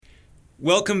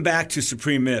Welcome back to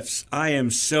Supreme Myths. I am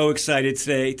so excited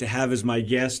today to have as my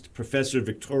guest Professor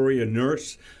Victoria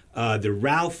Nourse, the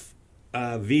Ralph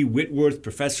V. Whitworth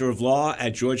Professor of Law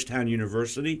at Georgetown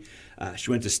University. She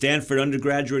went to Stanford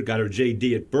undergraduate, got her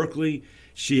JD at Berkeley.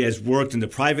 She has worked in the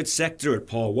private sector at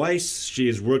Paul Weiss. She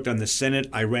has worked on the Senate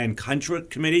Iran-Contra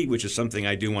Committee, which is something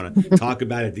I do want to talk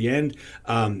about at the end.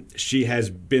 She has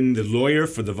been the lawyer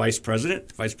for the Vice President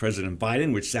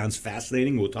Biden, which sounds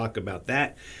fascinating. We'll talk about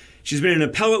that. She's been an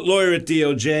appellate lawyer at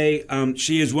DOJ.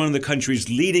 She is one of the country's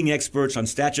leading experts on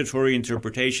statutory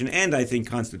interpretation and, I think,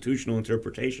 constitutional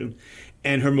interpretation.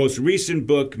 And her most recent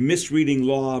book, Misreading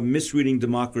Law, Misreading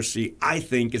Democracy, I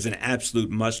think is an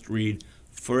absolute must-read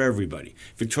for everybody.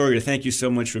 Victoria, thank you so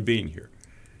much for being here.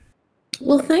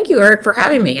 Well, thank you, Eric, for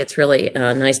having me. It's really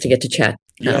nice to get to chat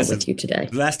with you today.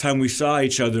 The last time we saw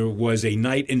each other was a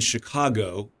night in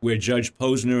Chicago where Judge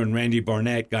Posner and Randy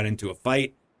Barnett got into a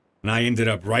fight. And I ended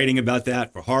up writing about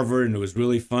that for Harvard, and it was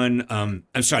really fun.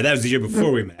 I'm sorry, that was the year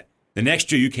before we met. The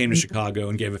next year, you came to Chicago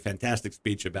and gave a fantastic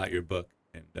speech about your book.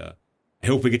 And I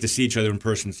hope we get to see each other in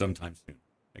person sometime soon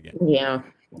again. Yeah,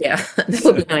 that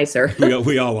would be nicer.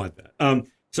 we all want that.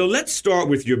 So let's start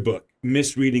with your book,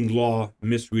 Misreading Law,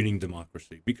 Misreading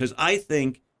Democracy, because I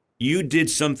think you did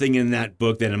something in that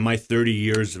book that in my 30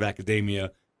 years of academia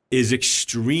is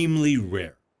extremely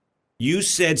rare. You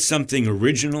said something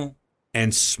original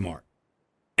and smart.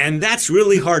 And that's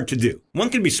really hard to do. One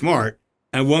can be smart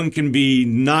and one can be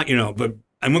not,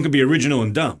 and one can be original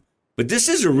and dumb. But this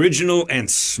is original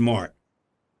and smart.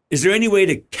 Is there any way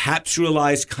to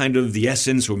capsulize kind of the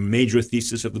essence or major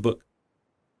thesis of the book?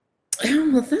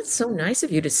 Oh, well, that's so nice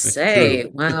of you to say.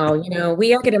 Wow.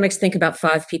 We academics think about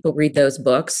 5 people read those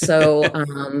books. So,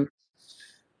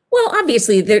 well,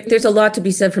 obviously, there's a lot to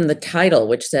be said from the title,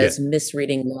 which says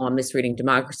Misreading Law, Misreading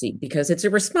Democracy, because it's a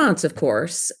response, of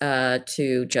course,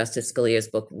 to Justice Scalia's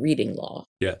book, Reading Law.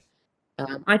 Yeah.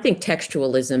 I think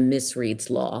textualism misreads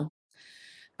law.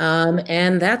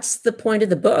 And that's the point of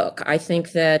the book. I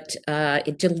think that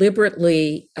it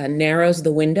deliberately narrows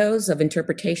the windows of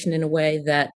interpretation in a way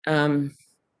that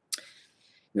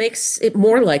makes it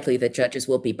more likely that judges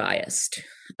will be biased.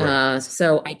 Right.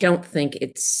 So I don't think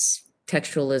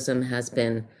textualism has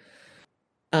been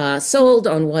sold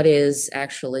on what is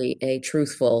actually a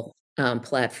truthful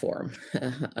platform.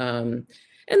 And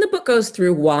the book goes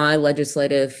through why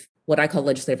what I call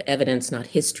legislative evidence, not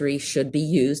history, should be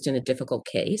used in a difficult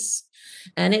case.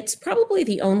 And it's probably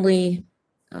the only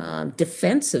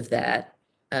defense of that,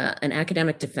 an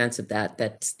academic defense of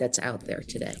that's out there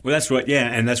today. Well, that's what,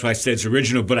 and that's why I said it's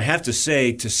original. But I have to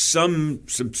say, to some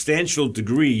substantial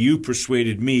degree, you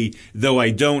persuaded me, though I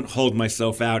don't hold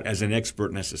myself out as an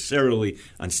expert necessarily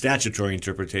on statutory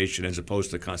interpretation as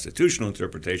opposed to constitutional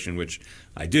interpretation, which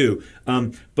I do.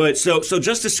 But so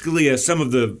Justice Scalia, some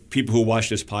of the people who watch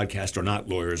this podcast are not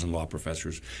lawyers and law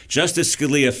professors. Justice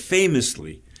Scalia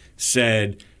famously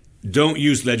said, don't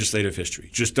use legislative history.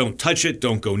 Just don't touch it.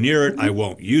 Don't go near it. I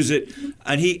won't use it.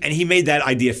 And he made that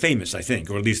idea famous, I think,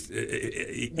 or at least,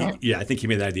 I think he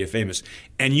made that idea famous.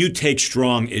 And you take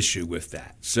strong issue with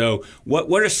that. So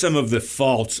what are some of the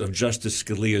faults of Justice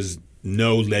Scalia's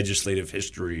no legislative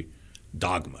history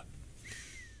dogma?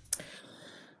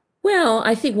 Well,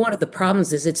 I think one of the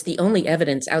problems is it's the only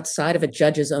evidence outside of a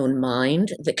judge's own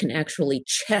mind that can actually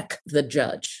check the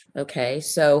judge. Okay,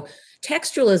 so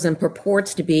textualism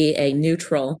purports to be a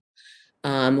neutral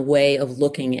way of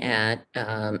looking at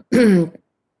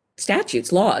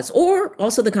statutes, laws, or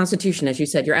also the Constitution. As you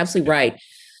said, you're absolutely right.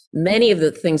 Many of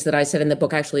the things that I said in the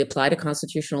book actually apply to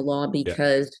constitutional law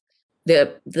because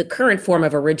the current form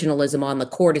of originalism on the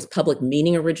court is public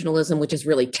meaning originalism, which is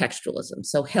really textualism.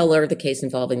 So Heller, the case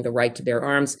involving the right to bear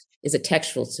arms, is a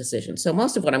textual decision. So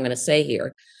most of what I'm going to say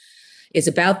here is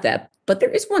about that. But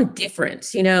there is one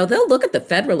difference. They'll look at the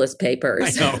Federalist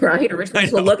Papers, right?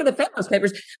 Originalists will look at the Federalist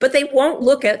Papers, but they won't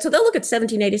look at, so they'll look at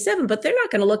 1787, but they're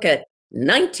not going to look at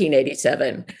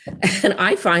 1987. And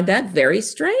I find that very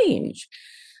strange.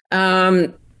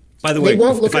 By the way,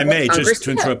 if I may, just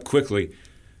to interrupt quickly,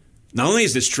 not only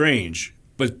is it strange,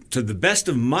 but to the best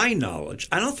of my knowledge,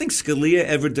 I don't think Scalia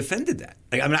ever defended that.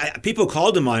 People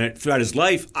called him on it throughout his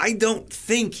life. I don't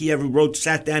think he ever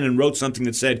sat down and wrote something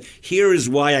that said, here is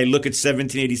why I look at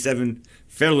 1787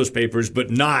 Federalist Papers, but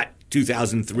not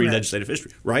 2003 legislative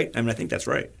history, right? I think that's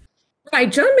right.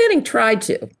 Right. John Manning tried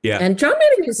to. Yeah. And John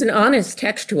Manning is an honest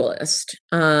textualist.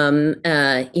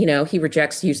 He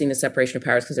rejects using the separation of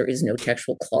powers because there is no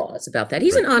textual clause about that.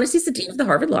 He's he's the dean of the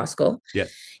Harvard Law School. Yeah.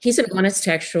 He's an honest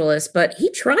textualist, but he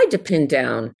tried to pin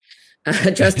down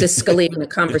Justice Scalia in a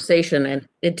conversation, and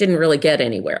it didn't really get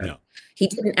anywhere. No. he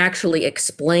didn't actually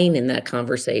explain in that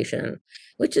conversation,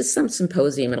 which is some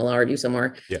symposium and I'll argue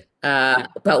somewhere,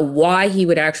 about why he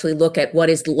would actually look at what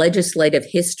is legislative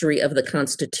history of the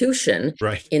Constitution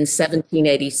in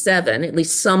 1787, at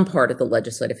least some part of the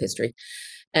legislative history.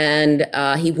 And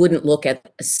he wouldn't look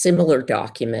at a similar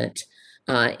document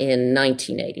in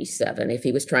 1987 if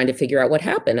he was trying to figure out what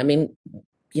happened. I mean,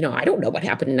 I don't know what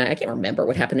happened. I can't remember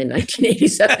what happened in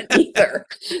 1987 either.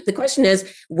 The question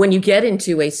is, when you get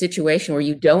into a situation where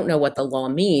you don't know what the law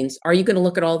means, are you going to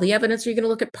look at all the evidence or are you going to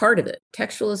look at part of it?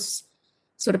 Textualists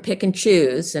sort of pick and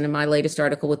choose. And in my latest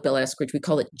article with Bill Eskridge, we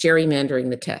call it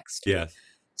gerrymandering the text. Yeah.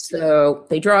 So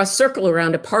they draw a circle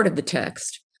around a part of the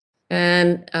text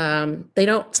and they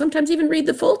don't sometimes even read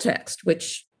the full text,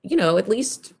 which, at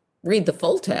least read the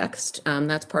full text.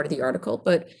 That's part of the article.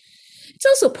 But it's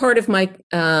also part of my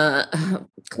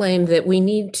claim that we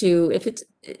need to,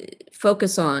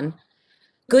 focus on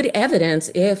good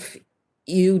evidence if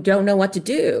you don't know what to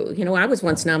do. I was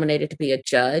once nominated to be a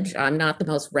judge. I'm not the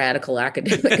most radical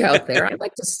academic out there. I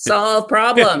like to solve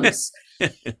problems.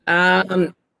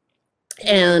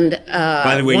 And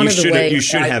by the way, you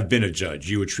should have been a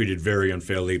judge. You were treated very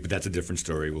unfairly, but that's a different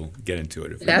story. We'll get into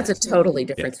it. That's a totally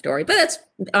different story. But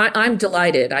I'm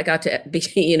delighted. I got to be,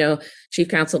 chief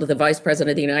counsel to the vice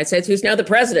president of the United States, who's now the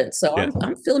president. So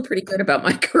I'm feeling pretty good about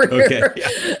my career. Okay.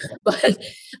 Yeah. But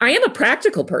I am a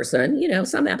practical person.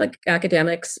 Some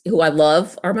academics who I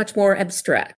love are much more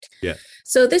abstract. Yeah.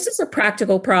 So this is a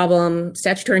practical problem.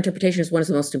 Statutory interpretation is one of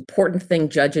the most important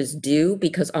things judges do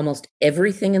because almost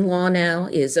everything in law now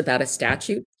is about a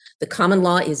statute. The common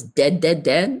law is dead, dead,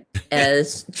 dead,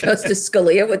 as Justice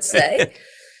Scalia would say.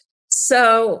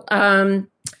 So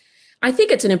I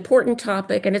think it's an important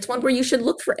topic, and it's one where you should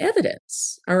look for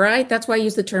evidence, all right? That's why I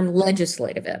use the term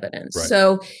legislative evidence. Right.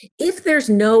 So if there's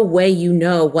no way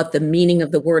what the meaning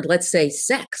of the word, let's say,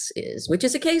 sex is, which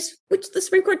is a case which the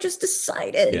Supreme Court just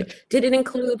decided, did it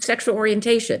include sexual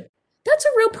orientation? That's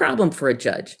a real problem for a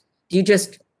judge. Do you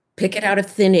just pick it out of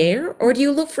thin air, or do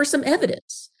you look for some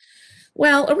evidence?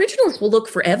 Well, originalists will look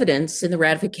for evidence in the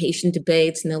ratification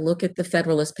debates, and they'll look at the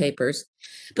Federalist Papers.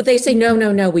 But they say,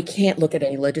 no, we can't look at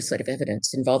any legislative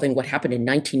evidence involving what happened in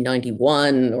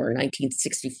 1991 or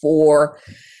 1964.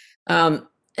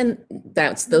 And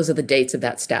those are the dates of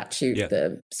that statute,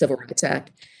 the Civil Rights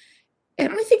Act.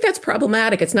 And I think that's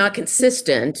problematic. It's not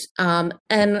consistent.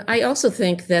 And I also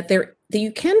think that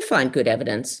you can find good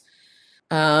evidence.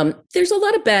 There's a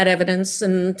lot of bad evidence,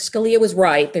 and Scalia was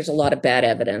right. There's a lot of bad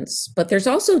evidence, but there's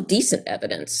also decent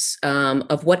evidence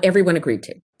of what everyone agreed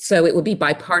to. So it would be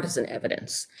bipartisan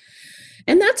evidence.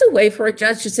 And that's a way for a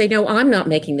judge to say, no, I'm not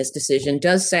making this decision.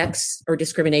 Does sex or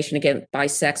discrimination by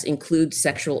sex include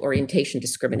sexual orientation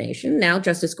discrimination? Now,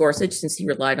 Justice Gorsuch, since he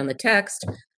relied on the text,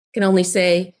 can only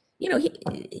say,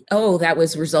 that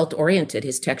was result-oriented.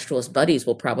 His textualist buddies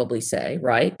will probably say,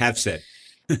 right? Have said.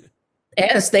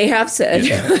 Yes, they have said.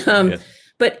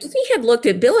 But if he had looked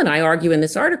at, Bill and I argue in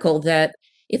this article that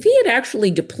if he had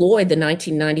actually deployed the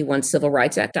 1991 Civil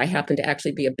Rights Act, I happened to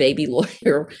actually be a baby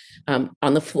lawyer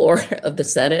on the floor of the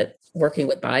Senate working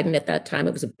with Biden at that time.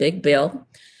 It was a big bill.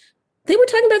 They were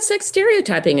talking about sex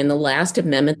stereotyping in the last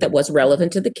amendment that was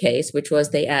relevant to the case, which was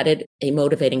they added a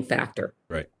motivating factor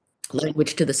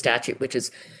language to the statute, which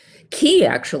is key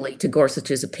actually to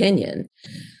Gorsuch's opinion.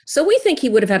 So we think he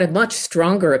would have had a much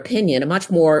stronger opinion, a much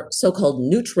more so-called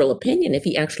neutral opinion if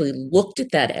he actually looked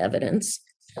at that evidence,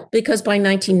 because by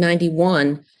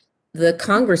 1991, the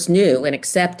Congress knew and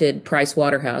accepted Price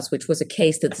Waterhouse, which was a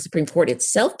case that the Supreme Court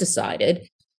itself decided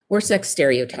where sex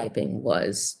stereotyping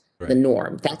was the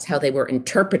norm. That's how they were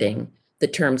interpreting the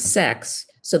term sex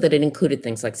so that it included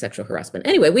things like sexual harassment.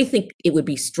 Anyway, we think it would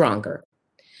be stronger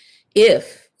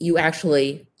if you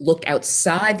actually looked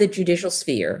outside the judicial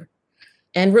sphere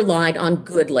and relied on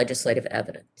good legislative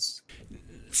evidence.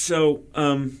 So,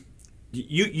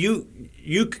 you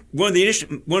one of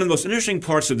the most interesting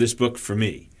parts of this book for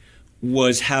me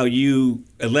was how you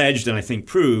alleged, and I think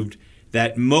proved,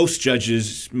 that most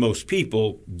judges, most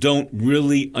people don't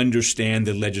really understand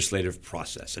the legislative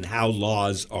process and how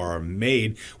laws are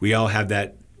made. We all have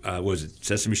that. Was it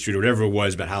Sesame Street or whatever it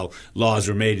was about how laws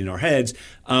are made in our heads.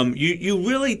 You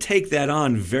really take that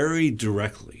on very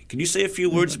directly. Can you say a few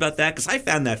words about that? Because I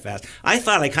found that fast. I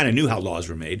thought I kind of knew how laws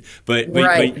were made, but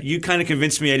you kind of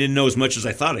convinced me I didn't know as much as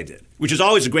I thought I did, which is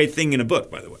always a great thing in a book,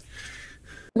 by the way.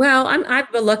 Well, I'm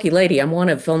a lucky lady. I'm one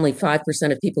of only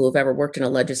 5% of people who've ever worked in a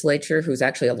legislature who's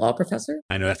actually a law professor.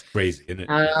 I know, that's crazy, isn't it?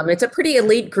 It's a pretty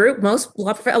elite group. A lot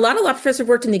of law professors have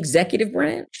worked in the executive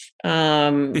branch. A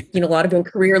lot of them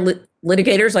career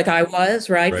litigators like I was,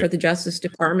 for the Justice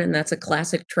Department. And that's a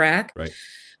classic track. Right.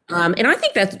 And I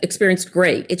think that experience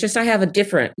great. It's just I have a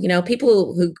different,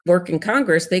 people who work in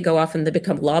Congress, they go off and they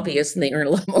become lobbyists and they earn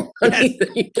a lot more money than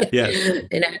you get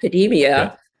in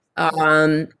academia.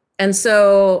 And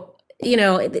so,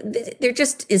 there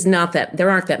just is there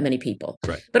aren't that many people.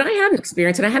 Right. But I had an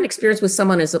experience, and I had an experience with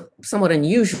someone as somewhat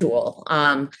unusual.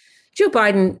 Joe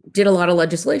Biden did a lot of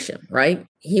legislation, right?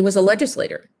 He was a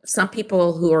legislator. Some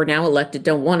people who are now elected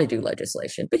don't want to do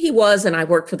legislation, but he was, and I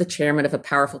worked for the chairman of a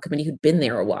powerful committee who'd been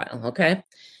there a while, okay?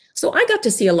 So I got to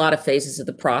see a lot of phases of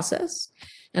the process,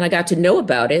 and I got to know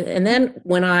about it. And then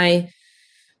when I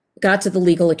got to the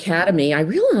Legal Academy, I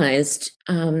realized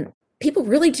people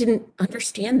really didn't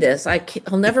understand this.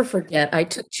 I'll never forget, I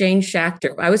took Jane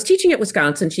Schachter. I was teaching at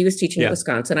Wisconsin. She was teaching at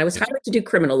Wisconsin. I was hired to do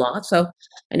criminal law, so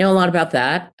I know a lot about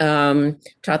that.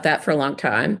 Taught that for a long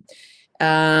time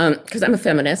because I'm a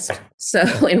feminist.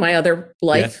 So in my other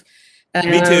life.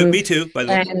 Me too, by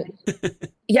the way.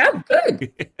 Yeah,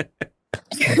 good.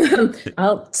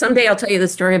 Someday I'll tell you the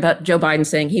story about Joe Biden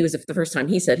saying the first time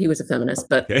he said he was a feminist,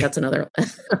 but that's another.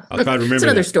 I'll try to remember. It's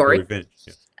another story.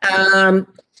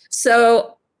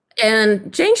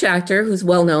 And Jane Schachter, who's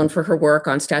well known for her work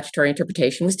on statutory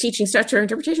interpretation, was teaching statutory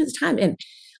interpretation at the time. And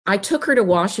I took her to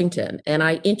Washington and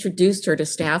I introduced her to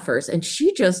staffers, and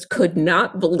she just could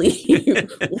not believe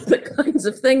the kinds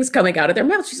of things coming out of their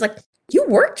mouth. She's like, "You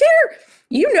worked here?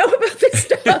 You know about this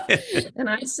stuff?" And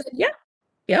I said, "Yep.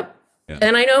 Yeah.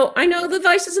 And I know the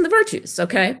vices and the virtues."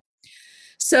 Okay.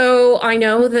 So I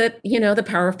know that, the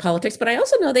power of politics, but I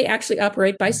also know they actually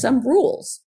operate by some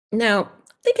rules. Now,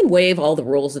 they can waive all the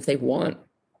rules if they want,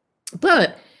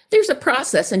 but there's a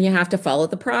process and you have to follow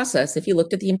the process. If you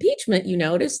looked at the impeachment, you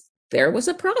noticed there was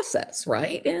a process,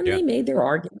 right? And they made their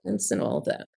arguments and all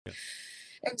that. Yeah.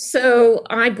 And so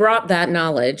I brought that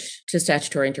knowledge to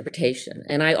statutory interpretation.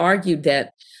 And I argued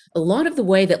that a lot of the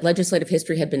way that legislative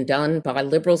history had been done by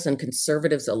liberals and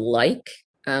conservatives alike.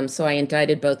 So I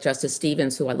indicted both Justice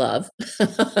Stevens, who I love,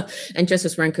 and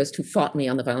Justice Rehnquist, who fought me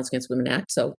on the Violence Against Women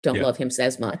Act. So don't love him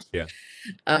as much. Yeah.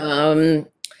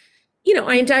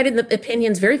 I indicted the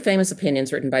opinions, very famous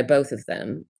opinions written by both of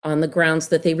them on the grounds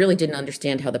that they really didn't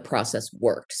understand how the process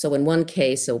worked. So in one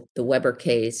case, the Weber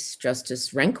case, Justice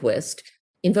Rehnquist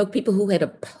invoked people who had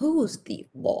opposed the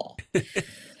law.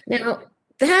 Now,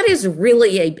 that is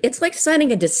really it's like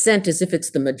signing a dissent as if it's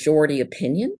the majority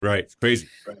opinion. Right. It's crazy.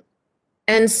 Right.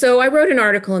 And so I wrote an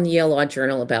article in the Yale Law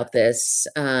Journal about this,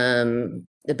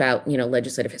 about,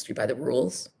 legislative history by the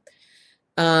rules.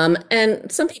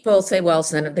 And some people say, well,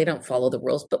 Senate, they don't follow the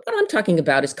rules. But what I'm talking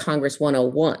about is Congress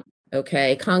 101.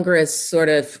 Okay. Congress sort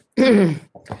of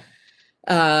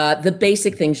the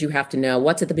basic things you have to know,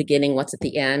 what's at the beginning, what's at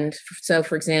the end. So,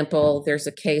 for example, there's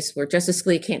a case where Justice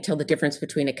Scalia can't tell the difference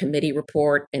between a committee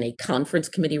report and a conference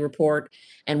committee report.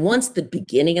 And one's the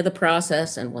beginning of the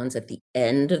process and one's at the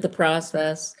end of the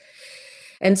process.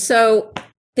 And so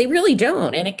they really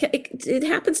don't. And it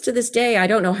happens to this day. I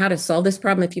don't know how to solve this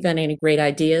problem. If you've had any great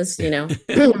ideas,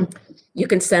 you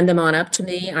can send them on up to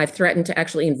me. I've threatened to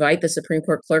actually invite the Supreme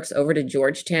Court clerks over to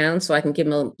Georgetown so I can give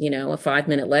them a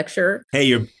 5-minute lecture. Hey,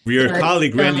 your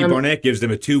colleague Randy Barnett gives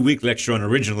them a 2-week lecture on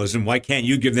originalism. Why can't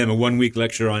you give them a 1-week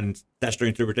lecture on statutory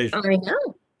interpretation? I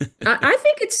know. I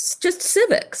think it's just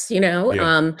civics,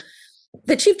 The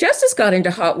Chief Justice got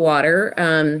into hot water.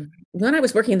 When I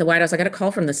was working in the White House, I got a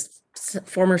call from this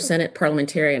former Senate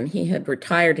parliamentarian. He had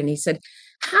retired, and he said,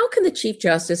 how can the Chief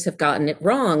Justice have gotten it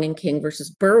wrong in King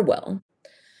versus Burwell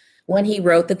when he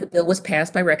wrote that the bill was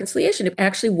passed by reconciliation? It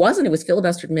actually wasn't. It was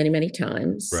filibustered many, many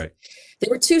times. Right. There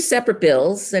were 2 separate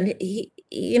bills. And,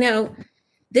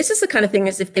 this is the kind of thing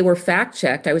as if they were fact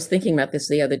checked. I was thinking about this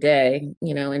the other day,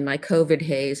 in my COVID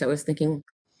haze. I was thinking,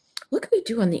 what can we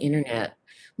do on the internet?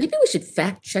 Maybe we should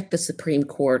fact check the Supreme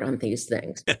Court on these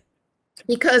things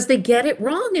because they get it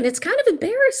wrong. And it's kind of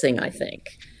embarrassing, I think.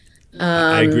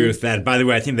 I agree with that. By the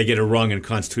way, I think they get it wrong in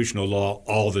constitutional law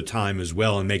all the time as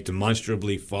well and make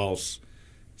demonstrably false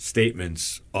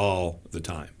statements all the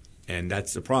time. And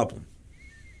that's the problem.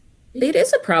 It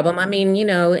is a problem. I mean,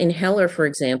 in Heller, for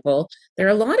example, there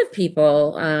are a lot of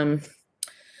people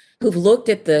who've looked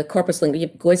at the corpus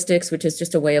linguistics, which is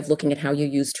just a way of looking at how you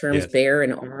use terms bear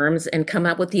and arms, and come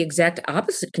up with the exact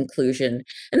opposite conclusion.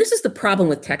 And this is the problem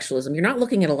with textualism. You're not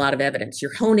looking at a lot of evidence.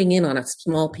 You're honing in on a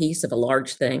small piece of a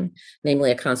large thing, namely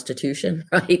a constitution,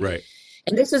 right? Right.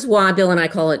 And this is why Bill and I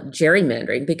call it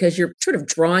gerrymandering, because you're sort of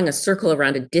drawing a circle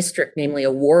around a district, namely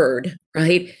a word,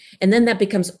 right? And then that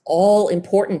becomes all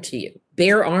important to you.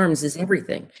 Bear arms is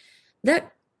everything.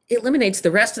 That eliminates the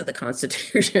rest of the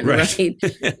Constitution, right?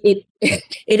 It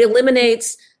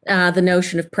eliminates the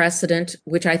notion of precedent,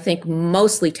 which I think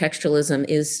mostly textualism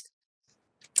is.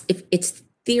 If it's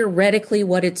theoretically,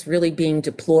 what it's really being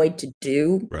deployed to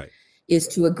do Right. is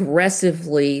to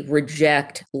aggressively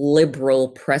reject liberal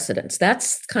precedents.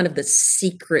 That's kind of the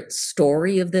secret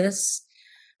story of this.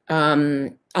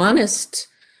 Honest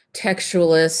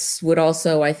textualists would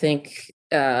also, I think,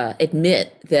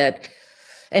 admit that,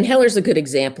 and Heller's a good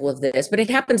example of this, but it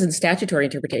happens in statutory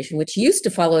interpretation, which used to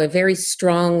follow a very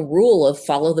strong rule of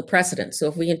follow the precedent. So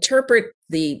if we interpret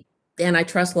the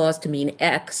antitrust laws to mean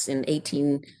X in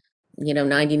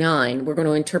 1899, we're going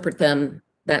to interpret them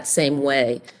that same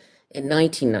way in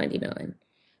 1999.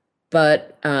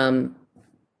 But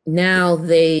now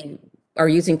they are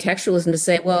using textualism to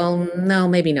say, well, no,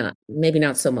 maybe not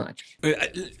so much.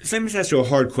 Let me ask you a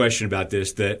hard question about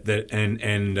this.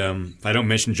 If I don't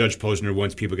mention Judge Posner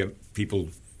once, people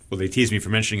they tease me for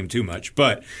mentioning him too much.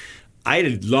 But I had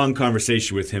a long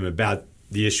conversation with him about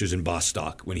the issues in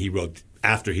Bostock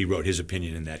after he wrote his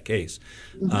opinion in that case.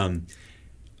 Mm-hmm.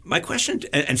 My question,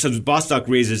 and so Bostock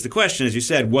raises the question, as you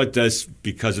said, what does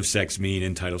because of sex mean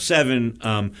in Title VII?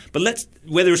 But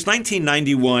whether it's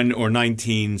 1991 or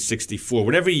 1964,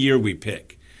 whatever year we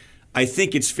pick, I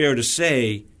think it's fair to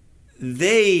say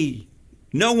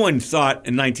no one thought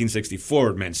in 1964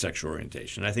 it meant sexual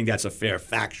orientation. I think that's a fair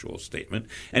factual statement.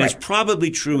 And It's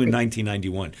probably true in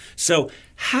 1991. So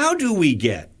how do we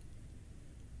get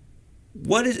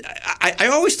I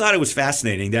always thought it was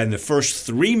fascinating that in the first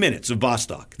 3 minutes of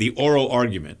Bostock, the oral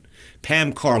argument,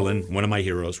 Pam Karlan, one of my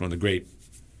heroes, one of the great,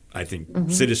 I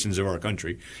think, citizens of our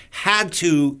country, had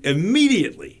to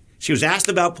immediately, she was asked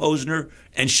about Posner,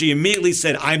 and she immediately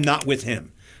said, I'm not with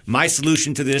him. My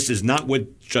solution to this is not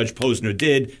what Judge Posner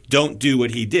did. Don't do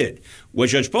what he did. What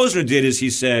Judge Posner did is he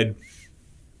said,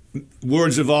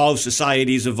 words evolve,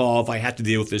 societies evolve. I have to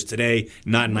deal with this today,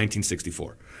 not in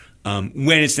 1964.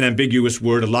 When it's an ambiguous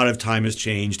word, a lot of time has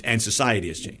changed and society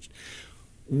has changed.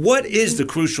 What is the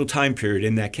crucial time period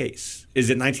in that case?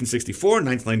 Is it 1964,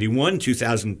 1991,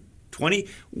 2020?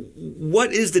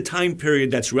 What is the time period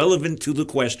that's relevant to the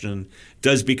question,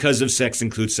 does because of sex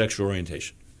include sexual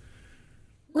orientation?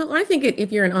 Well, I think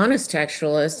if you're an honest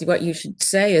textualist, what you should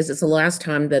say is it's the last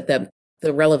time that the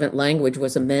relevant language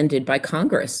was amended by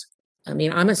Congress. I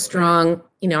mean, I'm a strong,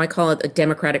 I call it a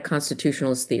democratic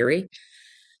constitutionalist theory.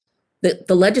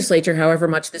 The legislature, however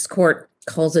much this court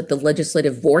calls it the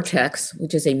legislative vortex,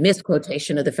 which is a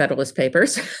misquotation of the Federalist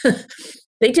Papers,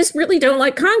 they just really don't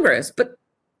like Congress. But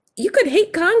you could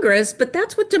hate Congress, but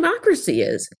that's what democracy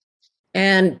is.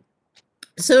 And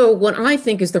so what I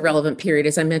think is the relevant period,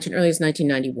 as I mentioned earlier, is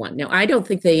 1991. Now, I don't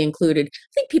think they included,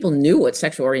 I think people knew what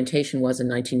sexual orientation was in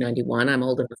 1991. I'm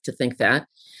old enough to think that.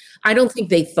 I don't think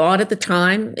they thought at the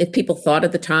time, if people thought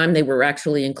at the time they were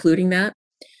actually including that.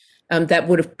 That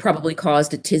would have probably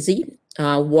caused a tizzy.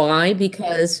 Why?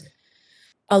 Because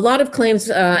a lot of claims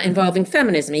involving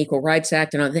feminism, Equal Rights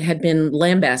Act, and they had been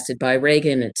lambasted by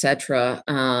Reagan, et cetera.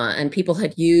 And people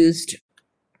had used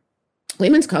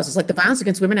women's causes, like the Violence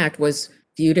Against Women Act was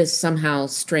viewed as somehow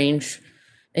strange,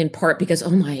 in part because,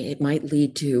 it might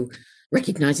lead to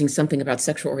recognizing something about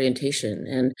sexual orientation.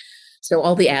 And so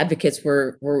all the advocates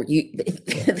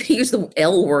they used the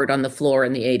L word on the floor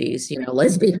in the 80s,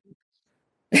 lesbian.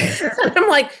 I'm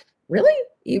like, really?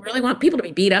 You really want people to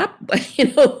be beat up by,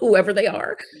 whoever they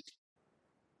are?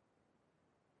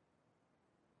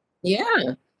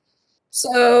 Yeah.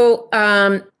 So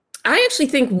I actually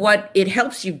think what it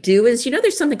helps you do is,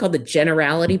 there's something called the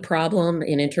generality problem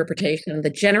in interpretation. The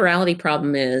generality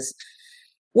problem is,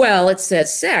 well, it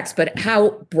says sex, but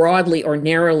how broadly or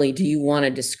narrowly do you want to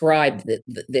describe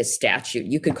this statute?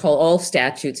 You could call all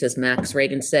statutes, as Max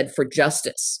Reagan said, for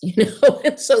justice,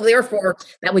 and so therefore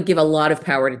that would give a lot of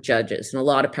power to judges and a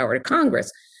lot of power to Congress.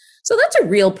 So that's a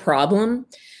real problem.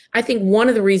 I think one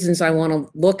of the reasons I want to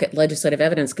look at legislative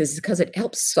evidence because it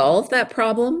helps solve that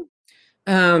problem.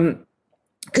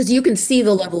 Because you can see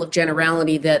the level of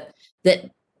generality that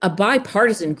a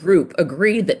bipartisan group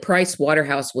agreed that Price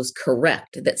Waterhouse was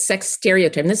correct, that sex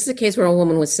stereotype, and this is a case where a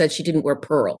woman was said she didn't wear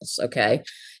pearls, okay?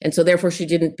 And so therefore she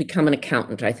didn't become an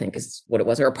accountant, I think is what it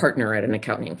was, or a partner at an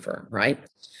accounting firm, right?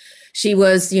 She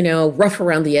was, rough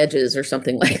around the edges or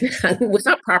something like that, was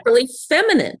not properly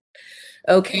feminine,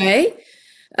 okay?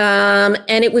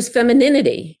 And it was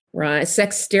femininity, right?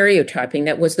 Sex stereotyping,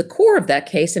 that was the core of that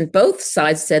case. And both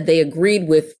sides said they agreed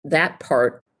with that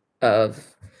part of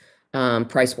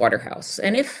Price Waterhouse.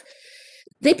 And if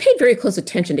they paid very close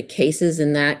attention to cases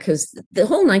in that, because the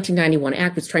whole 1991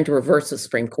 Act was trying to reverse the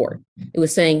Supreme Court. It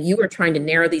was saying, you are trying to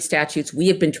narrow these statutes. We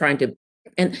have been trying to,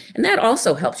 and that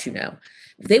also helps,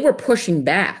 they were pushing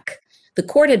back. The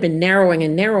court had been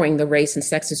narrowing the race and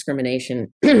sex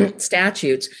discrimination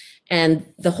statutes. And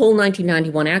the whole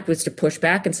 1991 Act was to push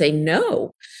back and say,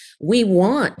 no, we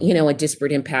want, a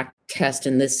disparate impact test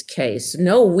in this case.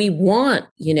 No, we want,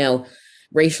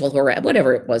 racial harassment,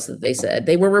 whatever it was that they said.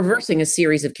 They were reversing a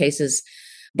series of cases,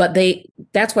 but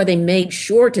that's why they made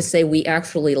sure to say we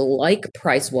actually like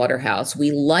Price Waterhouse.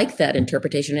 We like that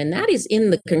interpretation. And that is in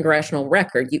the congressional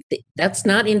record. That's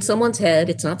not in someone's head.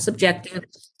 It's not subjective.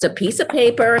 It's a piece of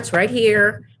paper. It's right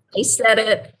here. They said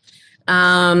it.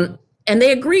 And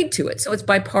they agreed to it. So it's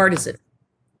bipartisan.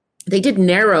 They did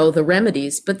narrow the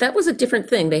remedies, but that was a different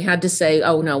thing. They had to say,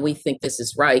 oh, no, we think this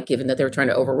is right, given that they were trying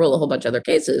to overrule a whole bunch of other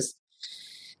cases.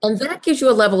 And that gives you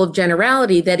a level of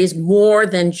generality that is more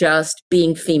than just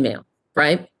being female,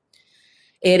 right?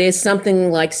 It is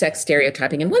something like sex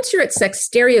stereotyping. And once you're at sex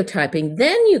stereotyping,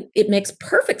 then it makes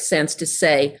perfect sense to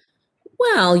say,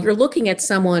 well, you're looking at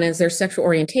someone as their sexual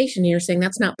orientation, and you're saying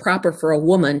that's not proper for a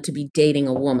woman to be dating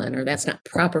a woman, or that's not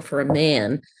proper for a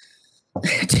man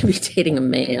to be dating a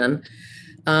man.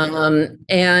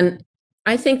 And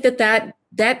I think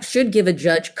that should give a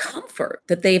judge comfort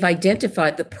that they've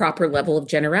identified the proper level of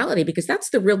generality, because that's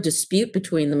the real dispute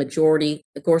between the majority,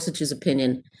 Gorsuch's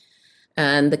opinion,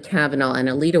 and the Kavanaugh and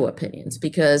Alito opinions,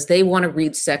 because they want to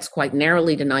read sex quite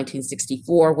narrowly to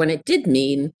 1964 when it did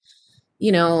mean,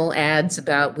 ads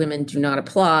about women do not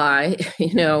apply,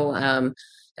 and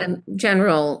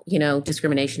general,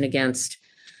 discrimination against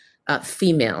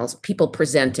females, people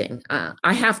presenting.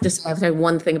 I have to say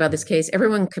one thing about this case.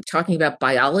 Everyone kept talking about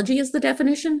biology as the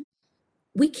definition.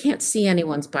 We can't see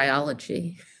anyone's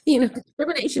biology.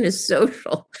 Discrimination is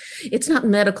social. It's not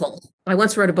medical. I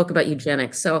once wrote a book about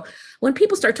eugenics. So when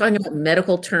people start talking about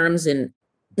medical terms,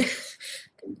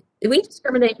 we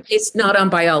discriminate based not on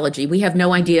biology. We have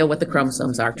no idea what the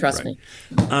chromosomes are. Trust me.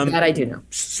 That I do know.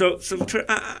 So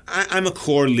I'm a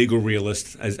core legal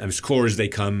realist, as core as they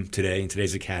come today in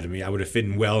today's academy. I would have fit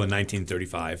in well in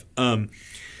 1935.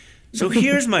 So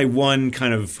here's my one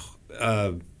kind of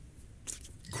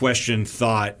question,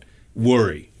 thought,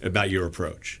 worry about your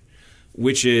approach,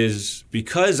 which is,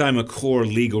 because I'm a core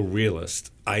legal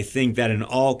realist, I think that in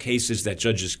all cases that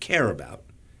judges care about,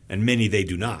 and many they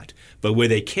do not, but where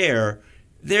they care,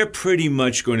 they're pretty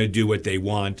much going to do what they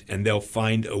want, and they'll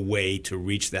find a way to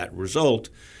reach that result.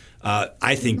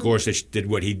 I think Gorsuch did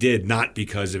what he did not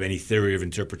because of any theory of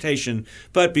interpretation,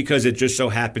 but because it just so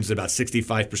happens that about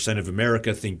 65% of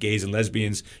America think gays and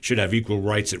lesbians should have equal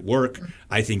rights at work.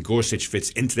 I think Gorsuch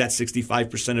fits into that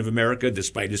 65% of America,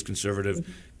 despite his conservative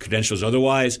credentials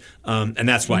otherwise, and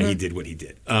that's why he did what he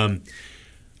did.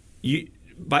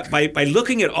 By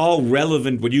looking at all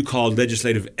relevant, what you call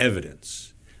legislative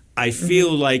evidence, I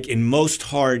feel like in most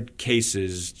hard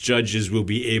cases, judges will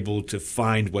be able to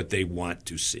find what they want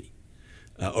to see,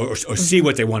 or see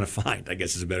what they want to find, I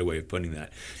guess is a better way of putting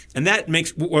that. And that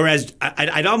makes – whereas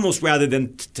I'd almost rather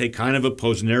than take kind of a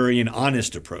Posnerian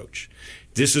honest approach.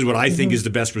 This is what I think is the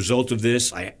best result of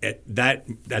this.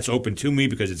 That's open to me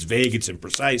because it's vague, it's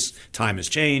imprecise, time has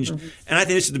changed, and I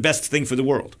think this is the best thing for the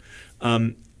world.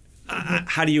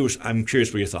 How do you? I'm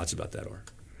curious what your thoughts about that are.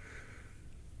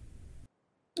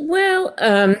 Well,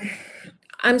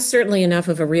 I'm certainly enough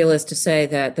of a realist to say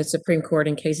that the Supreme Court,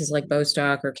 in cases like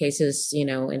Bostock or cases,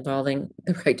 involving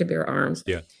the right to bear arms,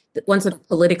 the ones that are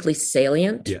politically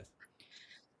salient,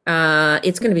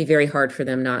 it's going to be very hard for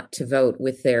them not to vote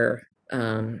with their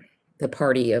the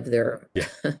party of their.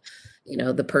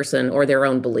 The person or their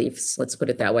own beliefs. Let's put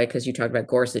it that way, because you talked about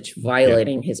Gorsuch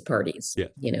violating his party's,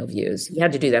 views. He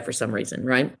had to do that for some reason,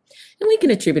 right? And we can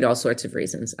attribute all sorts of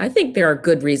reasons. I think there are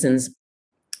good reasons,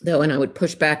 though, and I would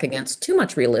push back against too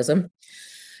much realism.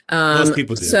 Most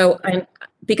people do.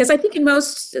 Because I think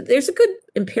there's a good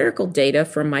empirical data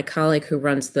from my colleague who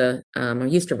runs I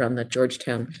used to run the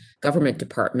Georgetown Government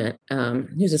Department,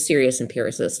 who's a serious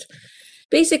empiricist,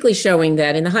 basically showing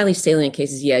that in the highly salient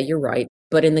cases, you're right.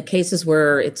 But in the cases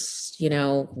where it's,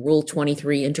 Rule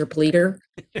 23 interpleader,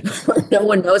 no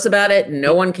one knows about it,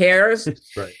 no one cares.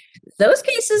 Right. Those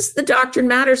cases, the doctrine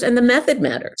matters and the method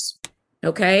matters.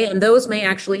 Okay. And those may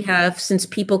actually have, since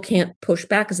people can't push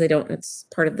back because it's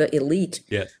part of the elite,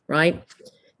 right?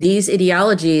 These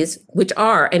ideologies, which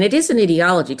are, and it is an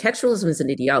ideology, textualism is an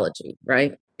ideology,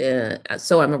 right?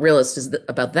 So I'm a realist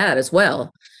about that as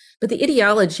well. But the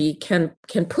ideology can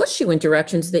push you in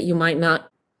directions that you might not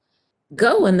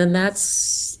go, and then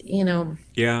that's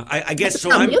I guess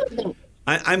so.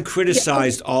 I'm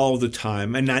criticized all the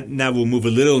time, and now we'll move a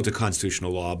little into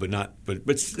constitutional law, but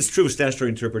it's true with statutory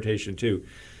interpretation too.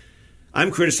 I'm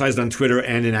criticized on Twitter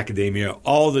and in academia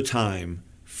all the time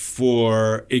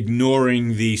for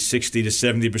ignoring the 60 to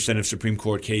 70% of Supreme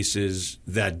Court cases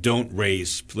that don't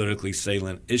raise politically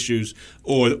salient issues,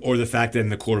 or the fact that in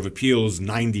the Court of Appeals,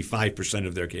 95%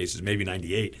 of their cases, maybe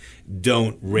 98,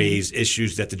 don't raise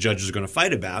issues that the judges are going to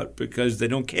fight about because they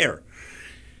don't care.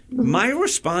 My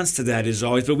response to that is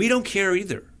always, but we don't care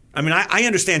either. I mean, I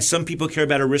understand some people care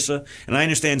about ERISA, and I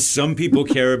understand some people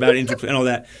care about interplay and all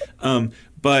that,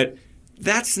 but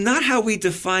that's not how we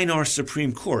define our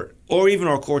Supreme Court or even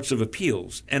our courts of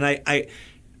appeals. And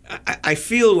I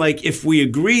feel like if we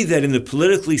agree that in the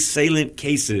politically salient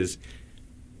cases,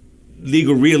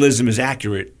 legal realism is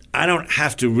accurate, I don't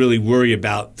have to really worry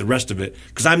about the rest of it,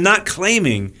 because I'm not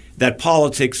claiming that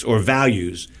politics or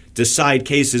values decide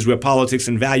cases where politics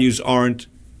and values aren't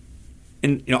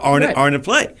in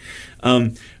play.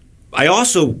 I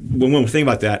also, when we're thinking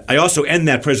about that, I also end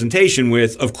that presentation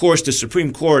with, of course, the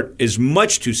Supreme Court is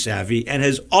much too savvy and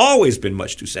has always been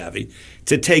much too savvy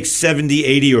to take 70,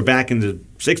 80, or back in the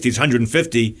 60s,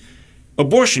 150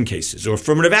 abortion cases or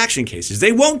affirmative action cases.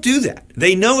 They won't do that.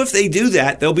 They know if they do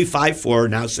that, they'll be 5-4,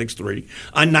 now 6-3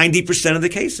 on 90% of the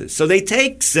cases. So they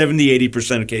take 70,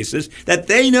 80% of cases that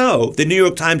they know the New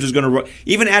York Times is going to write.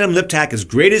 Even Adam Liptak, as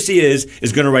great as he is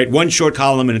going to write one short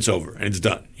column and it's over and it's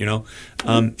done.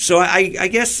 So I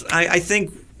guess I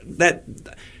think that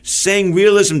saying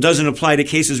realism doesn't apply to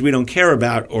cases we don't care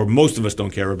about, or most of us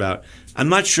don't care about, I'm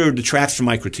not sure detracts from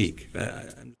my critique.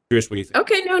 What you think.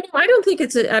 Okay, no, I don't think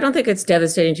it's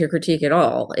devastating to your critique at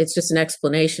all. It's just an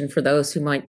explanation for those who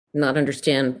might not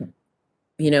understand,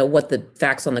 what the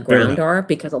facts on the ground are,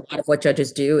 because a lot of what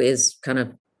judges do is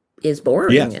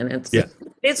boring, and it's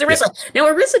ERISA. Now,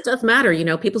 ERISA does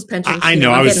matter. People's pensions. I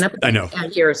know. I know.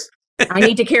 Years. I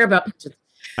need to care about pensions.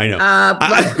 I know.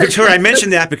 Victoria, I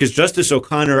mentioned that because Justice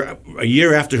O'Connor, a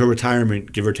year after her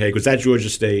retirement, give or take, was at Georgia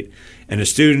State, and a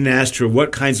student asked her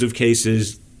what kinds of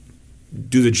cases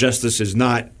do the justices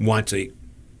not want to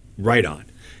write on?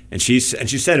 And she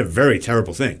said a very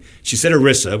terrible thing. She said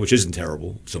ERISA, which isn't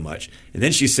terrible so much, and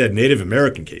then she said Native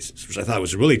American cases, which I thought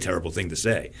was a really terrible thing to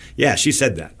say. Yeah, she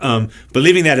said that. But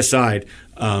leaving that aside,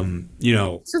 So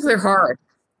they're hard.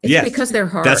 It's because they're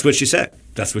hard. That's what she said.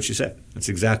 That's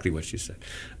exactly what she said.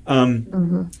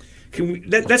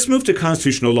 Let's move to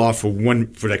constitutional law for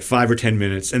like 5 or 10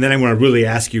 minutes, and then I want to really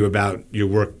ask you about your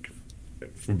work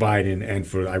for Biden and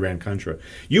for Iran-Contra.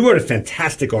 You wrote a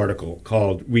fantastic article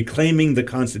called Reclaiming the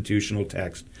Constitutional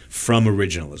Text from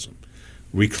Originalism.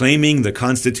 Reclaiming the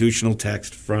Constitutional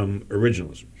Text from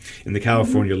Originalism in the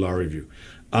California Law Review.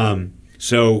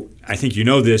 So I think you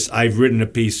know this. I've written a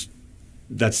piece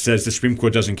that says the Supreme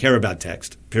Court doesn't care about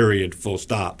text, period, full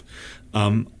stop.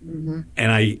 And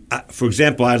for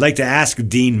example, I'd like to ask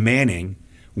Dean Manning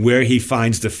where he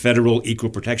finds the federal equal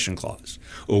protection clause,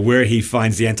 or where he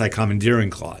finds the anti-commandeering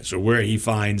clause, or where he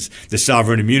finds the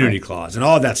sovereign immunity clause, and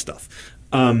all that stuff.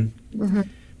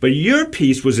 But your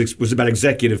piece was about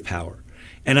executive power,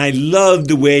 and I loved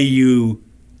the way you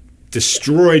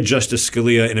destroyed Justice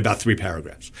Scalia in about 3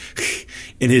 paragraphs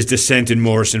in his dissent in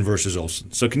Morrison versus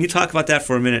Olson. So can you talk about that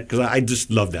for a minute? Because I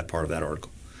just loved that part of that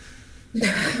article.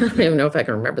 I don't even know if I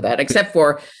can remember that, except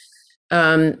for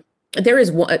there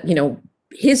is one,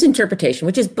 his interpretation,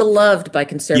 which is beloved by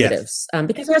conservatives,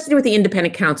 because it has to do with the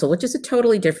independent counsel, which is a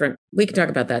totally different. We can talk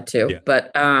about that too,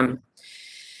 but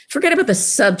forget about the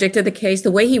subject of the case.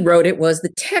 The way he wrote it was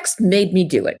the text made me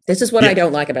do it. This is what I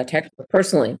don't like about text.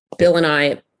 Personally, Bill and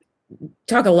I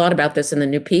talk a lot about this in the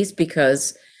new piece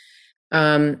because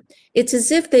it's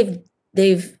as if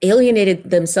they've alienated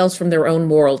themselves from their own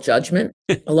moral judgment.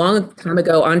 A long time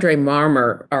ago, Andre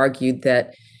Marmer argued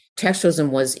that textualism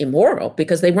was immoral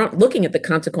because they weren't looking at the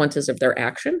consequences of their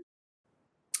action.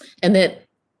 And that,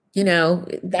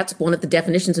 that's one of the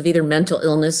definitions of either mental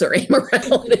illness or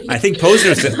immorality. I think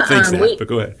Posner thinks that, but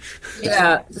go ahead.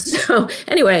 Yeah. So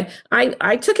anyway,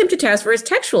 I took him to task for his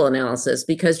textual analysis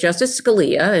because Justice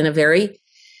Scalia, in a very,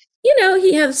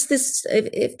 he has this,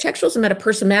 if textualism had a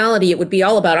personality, it would be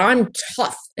all about, I'm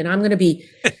tough and I'm going to be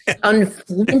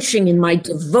unflinching in my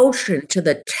devotion to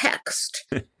the text.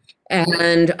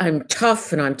 And I'm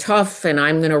tough and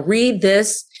I'm going to read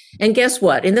this. And guess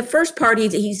what? In the first part,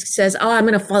 he says, I'm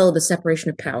going to follow the separation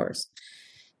of powers.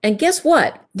 And guess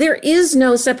what? There is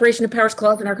no separation of powers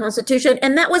clause in our Constitution.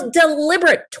 And that was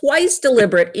deliberate, twice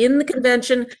deliberate in the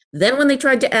convention. Then when they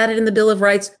tried to add it in the Bill of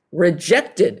Rights,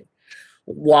 rejected.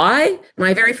 Why?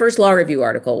 My very first law review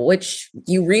article, which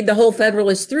you read the whole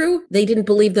Federalist through, they didn't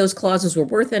believe those clauses were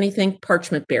worth anything,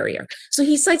 parchment barrier. So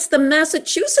he cites the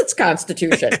Massachusetts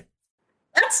Constitution.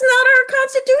 That's not our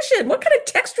Constitution. What kind of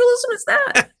textualism is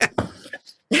that?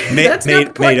 That's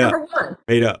not point number one.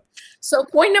 Made up. So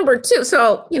point number two.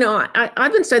 So,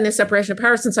 I've been studying the separation of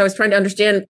powers since I was trying to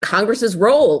understand Congress's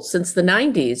role since the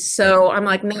 90s. So I'm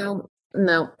like, no,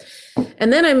 no.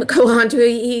 And then I go on to,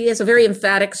 he has a very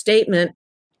emphatic statement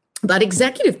about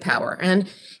executive power. And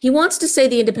he wants to say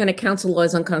the independent counsel law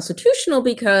is unconstitutional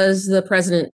because the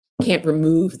president can't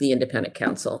remove the independent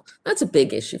counsel. That's a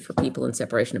big issue for people in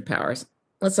separation of powers.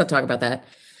 Let's not talk about that.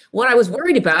 What I was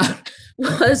worried about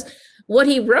was what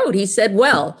he wrote. He said,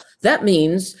 well, that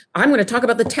means I'm going to talk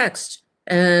about the text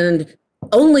and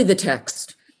only the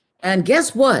text. And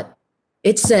guess what?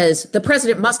 It says the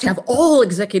president must have all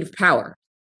executive power.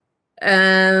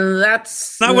 And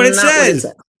that's not what it says.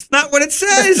 It's not what it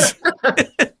says.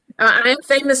 I am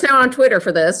famous now on Twitter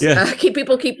for this. Yeah.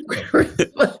 People keep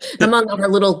among our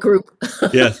little group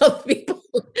of people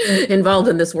involved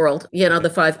in this world,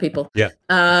 the 5 people. Yeah.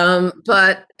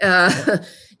 But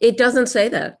it doesn't say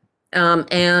that.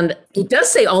 And it does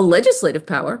say all legislative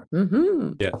power.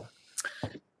 Mm-hmm. Yeah.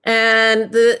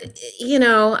 And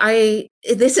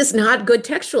this is not good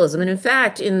textualism. And in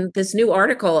fact, in this new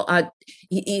article,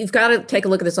 you've got to take a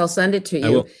look at this. I'll send it to you. I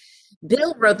will.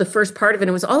 Bill wrote the first part of it. And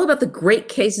it was all about the great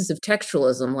cases of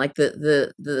textualism, like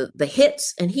the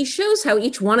hits. And he shows how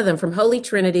each one of them, from Holy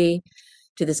Trinity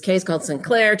to this case called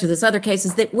Sinclair to this other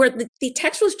cases, that where the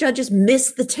textualist judges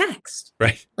miss the text.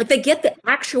 Right. Like they get the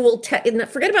actual text.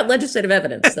 Forget about legislative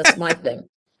evidence. That's my thing.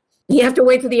 You have to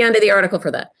wait to the end of the article for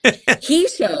that. He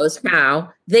shows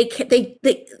how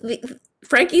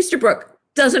Frank Easterbrook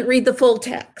doesn't read the full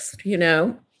text,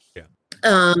 Yeah.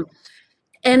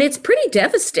 And it's pretty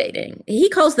devastating. He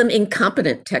calls them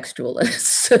incompetent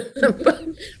textualists.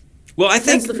 Well, I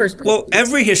think, that's the first part. Well,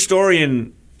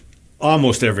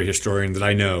 almost every historian that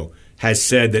I know has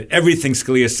said that everything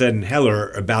Scalia said in Heller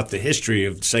about the history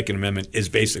of the Second Amendment is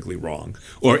basically wrong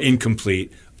or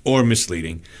incomplete or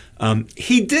misleading.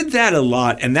 He did that a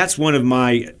lot, and that's one of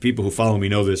my people who follow me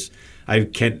know this. I've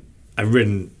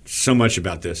written so much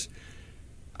about this.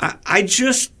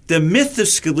 The myth of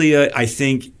Scalia, I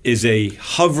think, is a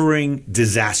hovering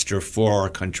disaster for our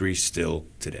country still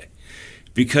today,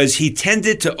 because he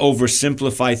tended to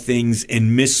oversimplify things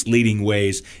in misleading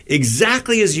ways,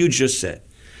 exactly as you just said.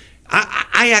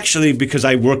 I actually, because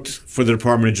I worked for the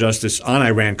Department of Justice on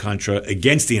Iran-Contra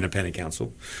against the independent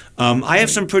counsel, I have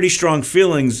some pretty strong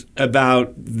feelings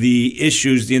about the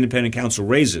issues the independent counsel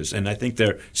raises, and I think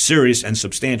they're serious and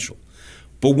substantial.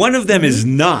 But one of them is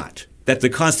not that the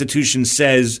Constitution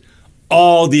says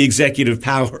all the executive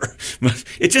power.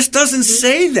 It just doesn't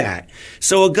say that.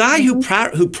 So a guy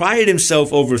who prided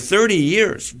himself over 30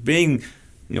 years being,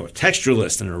 a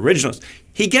textualist and an originalist,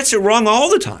 he gets it wrong all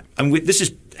the time. I mean, this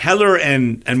is Heller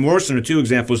and Morrison are 2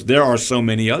 examples. There are so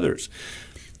many others.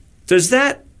 Does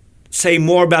that say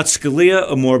more about Scalia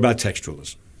or more about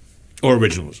textualism or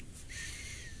originalism?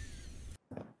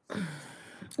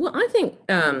 Well, I think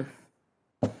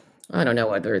I don't know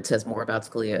whether it says more about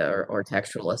Scalia or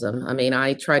textualism. I mean,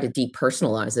 I try to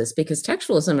depersonalize this because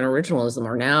textualism and originalism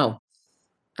are now,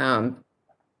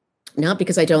 not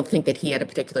because I don't think that he had a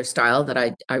particular style that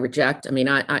I reject. I mean,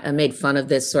 I made fun of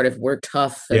this sort of, we're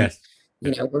tough and, yes.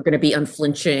 We're going to be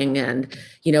unflinching and,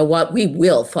 what, we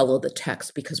will follow the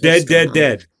text because we're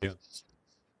dead. Yeah.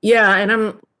 Yeah.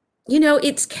 And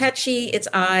it's catchy,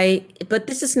 but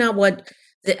this is not what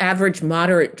the average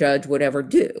moderate judge would ever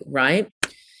do, right?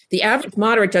 The average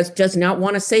moderate judge does not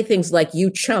want to say things like "you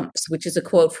chumps," which is a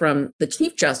quote from the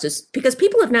Chief Justice, because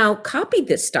people have now copied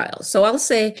this style. So I'll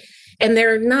say, and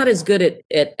they're not as good at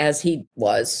it as he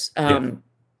was. I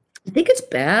think it's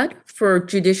bad for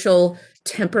judicial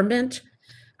temperament.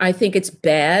 I think it's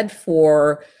bad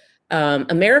for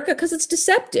America because it's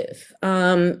deceptive.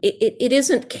 It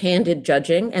isn't candid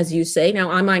judging, as you say.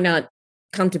 Now, I might not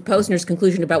come to Posner's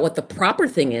conclusion about what the proper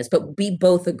thing is, but we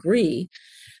both agree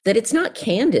that it's not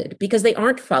candid because they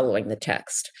aren't following the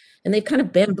text. And they've kind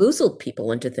of bamboozled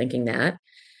people into thinking that.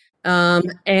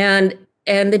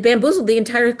 And they bamboozled the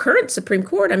entire current Supreme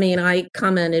Court. I mean, I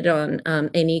commented on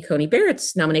Amy Coney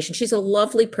Barrett's nomination. She's a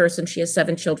lovely person. She has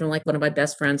 7 children, like one of my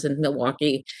best friends in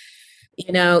Milwaukee.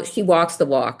 She walks the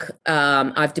walk.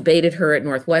 I've debated her at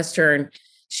Northwestern.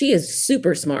 She is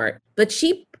super smart, but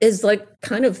she is like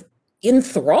kind of in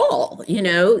thrall,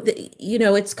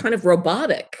 it's kind of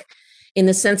robotic in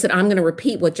the sense that I'm going to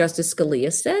repeat what Justice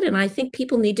Scalia said. And I think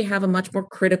people need to have a much more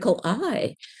critical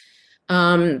eye.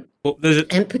 And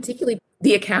particularly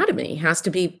the Academy has to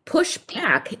be pushed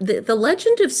back. The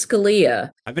legend of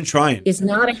Scalia, I've been trying, is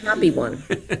not a happy one.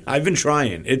 I've been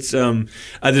trying. It's there's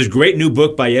a great new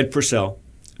book by Ed Purcell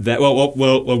that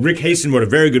Rick Hasen wrote a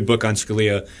very good book on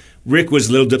Scalia. Rick was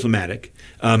a little diplomatic.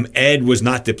 Ed was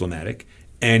not diplomatic.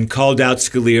 and called out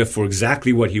Scalia for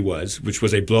exactly what he was, which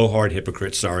was a blowhard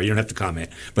hypocrite. Sorry, you don't have to comment,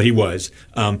 but he was.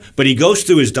 But he goes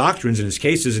through his doctrines and his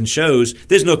cases and shows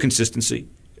there's no consistency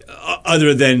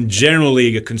other than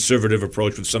generally a conservative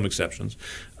approach with some exceptions.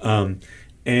 But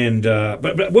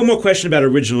one more question about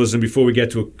originalism before we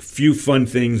get to a few fun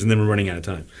things, and then we're running out of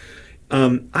time.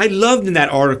 I loved in that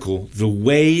article the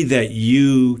way that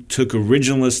you took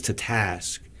originalists to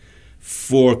task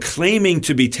for claiming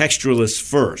to be textualists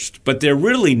first, but they're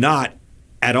really not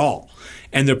at all.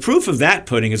 And the proof of that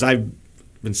pudding, as I've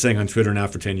been saying on Twitter now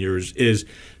for 10 years, is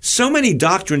so many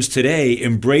doctrines today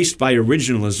embraced by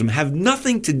originalism have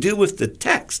nothing to do with the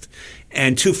text.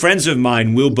 And two friends of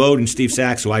mine, Will Bode and Steve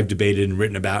Sachs, who I've debated and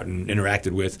written about and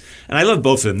interacted with, and I love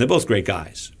both of them. They're both great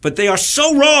guys. But they are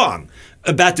so wrong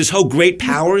about this whole great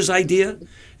powers idea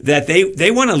that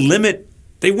they want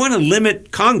to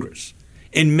limit Congress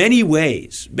in many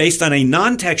ways based on a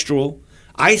non-textual,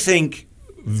 I think,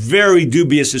 very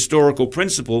dubious historical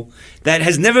principle that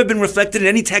has never been reflected in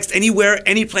any text anywhere,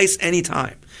 any place, any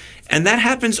time. And that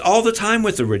happens all the time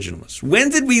with originalists. When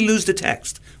did we lose the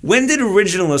text? When did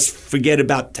originalists forget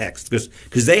about text?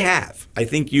 Because they have. I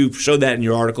think you showed that in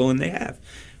your article, and they have.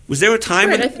 Was there a time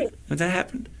when that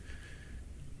happened?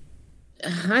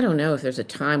 I don't know if there's a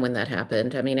time when that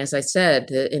happened. I mean, as I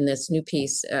said, in this new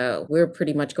piece, we're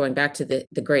pretty much going back to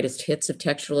the greatest hits of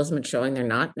textualism and showing they're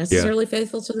not necessarily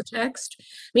faithful to the text.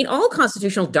 I mean, all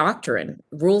constitutional doctrine,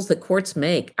 rules that courts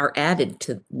make, are added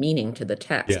to meaning to the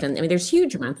text. Yeah. And I mean, there's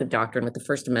huge amounts of doctrine with the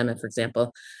First Amendment, for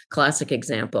example, classic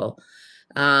example.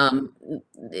 So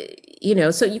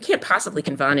you can't possibly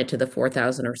confine it to the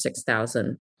 4,000 or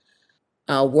 6,000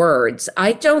 words.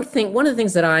 I don't think one of the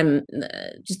things that I'm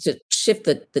just to shift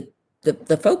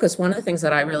the focus. One of the things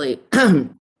that I really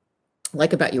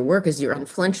like about your work is you're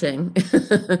unflinching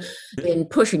in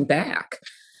pushing back.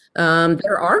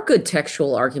 There are good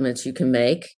textual arguments you can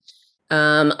make.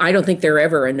 I don't think they're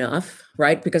ever enough,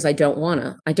 right? Because I don't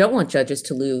want judges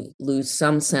to lose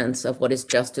some sense of what is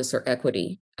justice or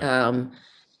equity.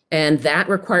 And that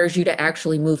requires you to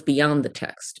actually move beyond the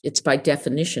text. It's by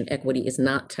definition, equity is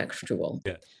not textual.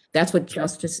 Yeah. That's what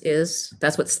justice is.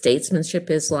 That's what statesmanship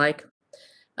is like.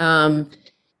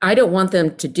 I don't want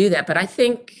them to do that, but I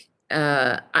think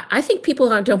people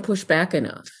don't push back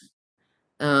enough.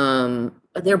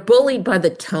 They're bullied by the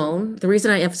tone. The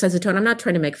reason I emphasize the tone, I'm not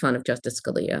trying to make fun of Justice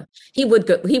Scalia. He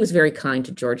was very kind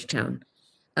to Georgetown.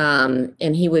 And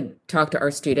he would talk to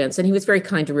our students, and he was very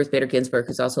kind to Ruth Bader Ginsburg,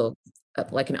 who's also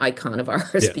like an icon of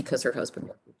ours because her husband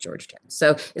worked at Georgetown.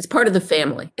 So it's part of the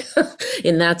family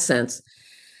in that sense.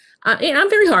 I'm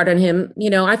very hard on him.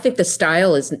 I think the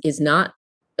style is not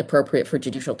appropriate for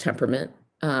judicial temperament.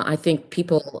 I think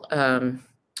people,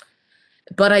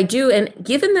 but I do. And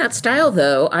given that style,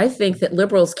 though, I think that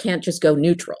liberals can't just go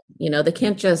neutral. They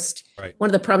can't just, right. One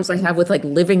of the problems I have with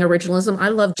living originalism, I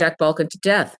love Jack Balkin to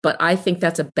death, but I think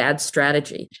that's a bad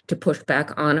strategy to push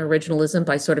back on originalism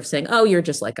by sort of saying, oh, you're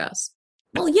just like us.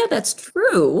 Well, yeah, that's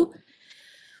true,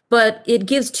 but it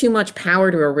gives too much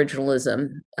power to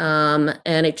originalism,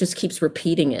 and it just keeps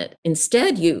repeating it.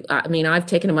 Instead, I've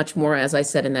taken a much more, as I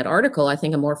said in that article, I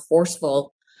think a more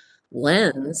forceful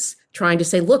lens, trying to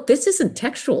say, look, this isn't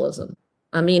textualism.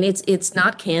 I mean, it's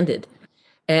not candid,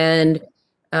 and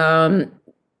well,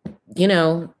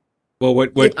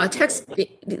 what text.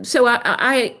 So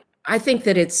I think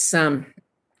that it's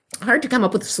hard to come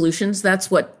up with solutions.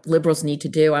 That's what liberals need to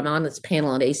do. I'm on this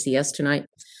panel at ACS tonight.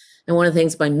 And one of the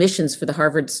things, my missions for the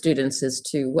Harvard students is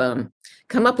to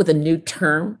come up with a new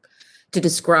term to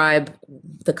describe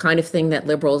the kind of thing that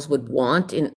liberals would want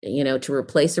to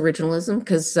replace originalism.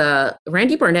 Because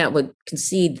Randy Barnett would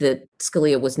concede that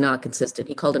Scalia was not consistent.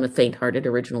 He called him a faint-hearted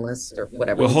originalist or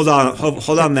whatever. Well, hold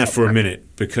on that for a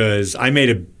minute, because I made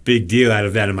a big deal out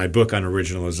of that in my book on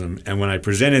originalism. And when I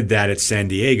presented that at San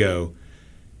Diego,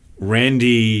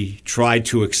 Randy tried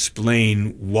to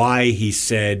explain why he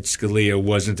said Scalia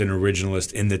wasn't an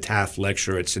originalist in the Taft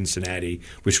lecture at Cincinnati,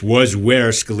 which was where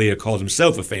Scalia called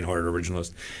himself a faint-hearted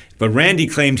originalist. But Randy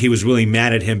claimed he was really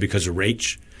mad at him because of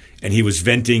Raich, and he was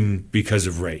venting because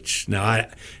of Raich. Now,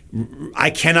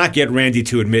 I cannot get Randy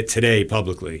to admit today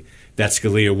publicly that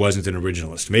Scalia wasn't an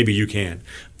originalist. Maybe you can.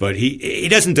 But he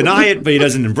doesn't deny it, but he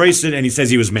doesn't embrace it, and he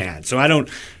says he was mad. So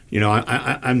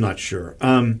I'm not sure.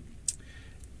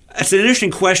 That's an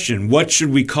interesting question. What should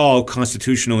we call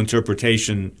constitutional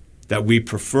interpretation that we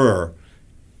prefer?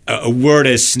 A word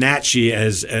as snatchy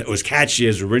as catchy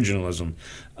as originalism.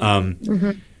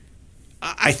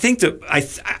 I think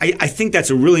that's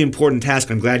a really important task.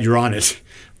 I'm glad you're on it.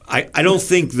 I don't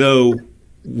think, though,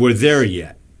 we're there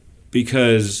yet,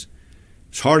 because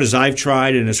as hard as I've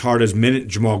tried, and as hard as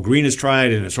Jamal Green has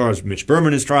tried, and as hard as Mitch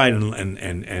Berman has tried,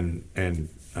 and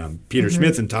Peter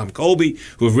Smith and Tom Colby,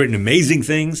 who have written amazing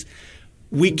things,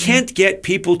 we can't get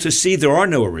people to see there are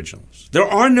no originals. There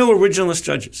are no originalist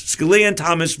judges. Scalia and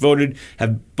Thomas Scalia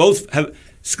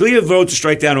voted to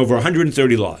strike down over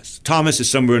 130 laws. Thomas is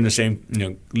somewhere in the same,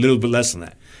 little bit less than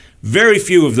that. Very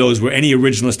few of those were any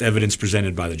originalist evidence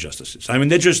presented by the justices. I mean,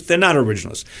 they're not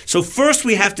originalists. So first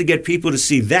we have to get people to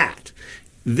see that.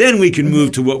 Then we can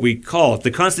move to what we call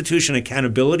the Constitution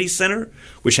Accountability Center,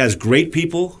 which has great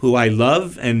people who I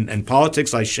love and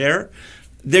politics I share.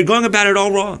 They're going about it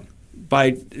all wrong.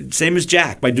 Same as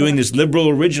Jack, by doing this liberal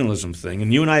originalism thing.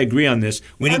 And you and I agree on this.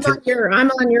 I'm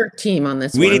on your team on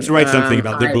this. We need to write something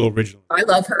about liberal originalism. I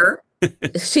love her.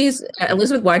 She's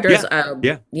Elizabeth Weider's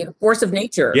force of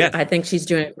nature. Yeah. I think she's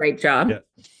doing a great job.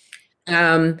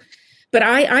 Yeah. But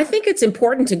I think it's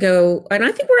important to go, and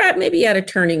I think we're at a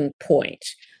turning point.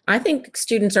 I think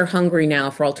students are hungry now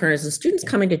for alternatives. The students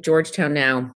coming to Georgetown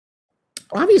now,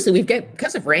 obviously we've got,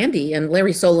 because of Randy, and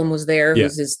Larry Solon was there,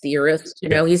 who's his theorist,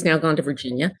 he's now gone to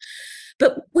Virginia.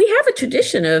 But we have a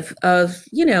tradition of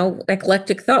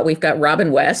eclectic thought. We've got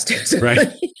Robin West, who's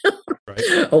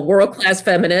a world-class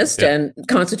feminist and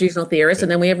constitutional theorist,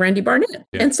 and then we have Randy Barnett.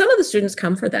 Yeah. And some of the students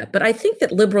come for that. But I think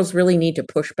that liberals really need to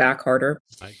push back harder.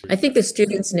 I think the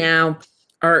students now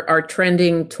are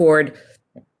trending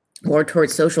more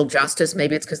towards social justice.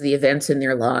 Maybe it's because of the events in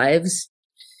their lives.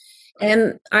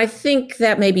 And I think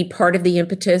that may be part of the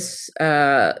impetus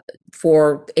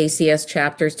for ACS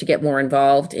chapters to get more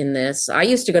involved in this. I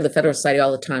used to go to the Federal Society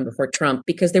all the time before Trump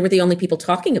because they were the only people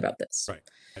talking about this. Right.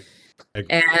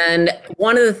 And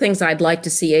one of the things I'd like to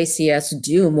see ACS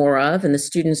do more of, and the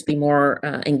students be more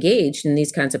engaged in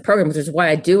these kinds of programs, which is why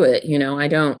I do it. I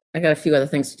got a few other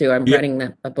things to do. I'm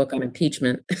writing a book on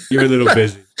impeachment. You're a little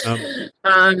busy.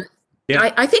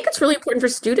 I think it's really important for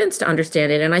students to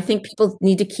understand it. And I think people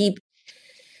need to keep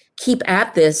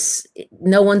at this.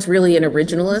 No one's really an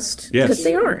originalist because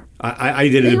they aren't. I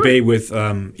did a debate with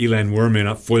Elan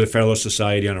Werman for the Federalist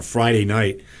Society on a Friday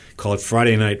night called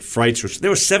Friday Night Frights, which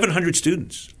there were 700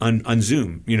 students on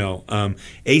Zoom.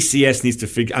 ACS needs to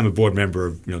figure. I'm a board member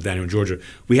of Daniel in Georgia.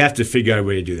 We have to figure out a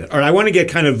way to do that. All right, I want to get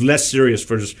kind of less serious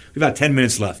for just. We've got 10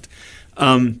 minutes left.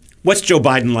 What's Joe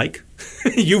Biden like?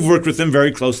 You've worked with him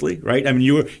very closely, right? I mean,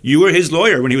 you were his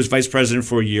lawyer when he was vice president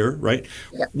for a year, right?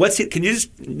 Yeah. What's he? Can you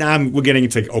just? Now we're getting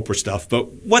into Oprah stuff,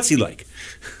 but what's he like?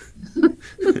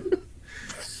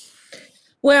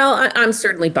 Well, I'm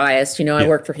certainly biased. I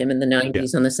worked for him in the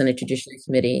 90s on the Senate Judiciary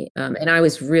Committee, and I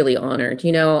was really honored.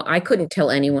 I couldn't tell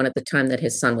anyone at the time that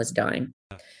his son was dying.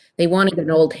 They wanted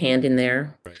an old hand in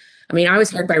there. Right. I mean, I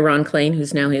was hired by Ron Klain,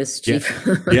 who's now his chief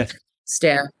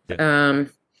staff. Yeah.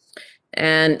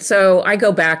 And so I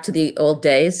go back to the old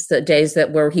days, the days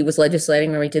where he was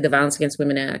legislating, where we did the Violence Against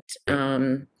Women Act.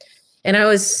 And I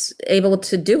was able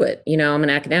to do it. I'm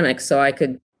an academic, so I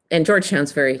could, and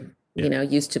Georgetown's very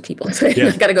used to people saying,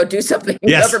 I've got to go do something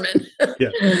in government.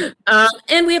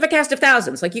 And we have a cast of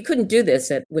thousands. Like, you couldn't do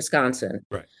this at Wisconsin.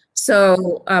 Right.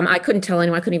 So I couldn't tell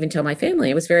anyone. I couldn't even tell my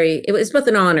family. It was both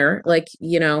an honor. Like,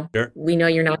 sure. We know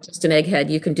you're not just an egghead.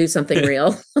 You can do something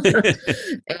real.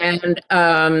 And,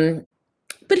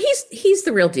 but he's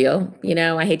the real deal.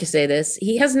 I hate to say this.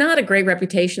 He has not a great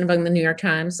reputation among the New York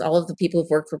Times. All of the people who've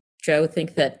worked for Joe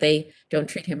think that they don't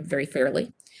treat him very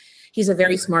fairly. He's a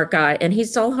very smart guy, and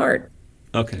he's all heart.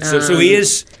 Okay, so he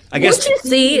is. I guess what you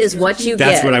see is what you get.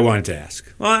 That's what I wanted to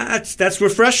ask. Well, that's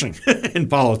refreshing in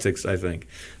politics, I think.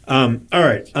 All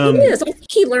right. It is. I think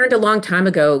he learned a long time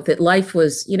ago that life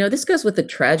was. This goes with the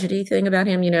tragedy thing about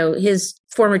him. His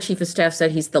former chief of staff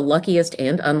said he's the luckiest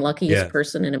and unluckiest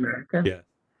person in America. Yeah.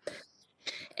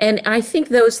 And I think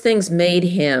those things made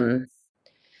him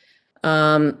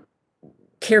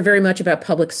care very much about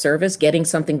public service, getting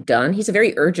something done. He's a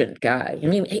very urgent guy. I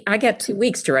mean, I got 2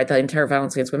 weeks to write the entire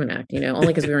Violence Against Women Act, only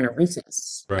because we were in a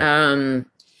recess. Right.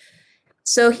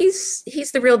 So he's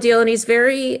the real deal, and he's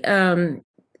very.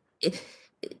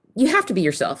 You have to be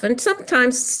yourself, and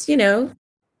sometimes he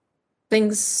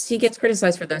gets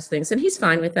criticized for those things, and he's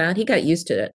fine with that. He got used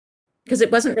to it because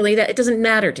it wasn't really that. It doesn't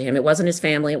matter to him. It wasn't his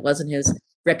family. It wasn't his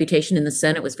reputation in the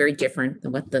Senate. It was very different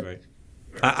than what the. Right.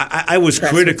 I was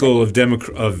critical of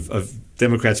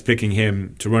Democrats picking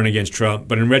him to run against Trump,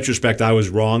 but in retrospect, I was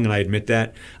wrong, and I admit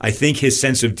that. I think his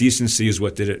sense of decency is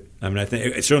what did it. I mean, I think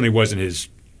it certainly wasn't his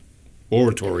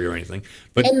oratory or anything.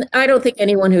 And I don't think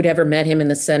anyone who'd ever met him in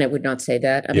the Senate would not say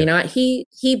that. I mean,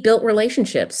 he built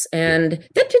relationships, and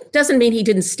that doesn't mean he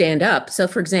didn't stand up. So,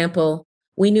 for example,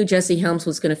 we knew Jesse Helms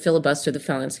was going to filibuster the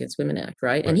Violence Against Women Act,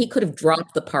 right? And he could have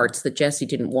dropped the parts that Jesse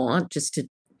didn't want just to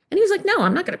And he was like, no,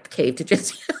 I'm not going to cave to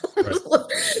Jesse Right.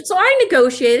 So I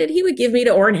negotiated. He would give me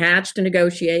to Orrin Hatch to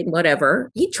negotiate, whatever.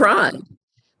 He tried,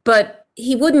 but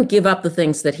he wouldn't give up the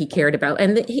things that he cared about.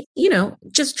 And,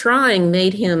 just trying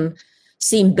made him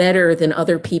seem better than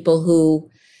other people who,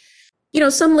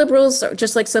 some liberals are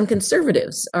just like some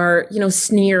conservatives are,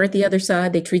 sneer at the other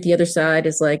side. They treat the other side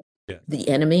as like the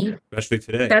enemy. Especially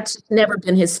today. That's never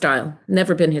been his style.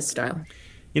 Never been his style.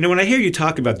 When I hear you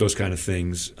talk about those kind of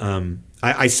things,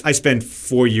 I spent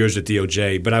 4 years at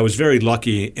DOJ, but I was very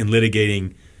lucky in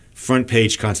litigating front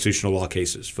page constitutional law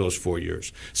cases for those 4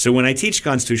 years. So when I teach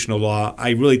constitutional law,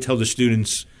 I really tell the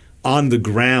students on the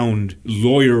ground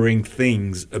lawyering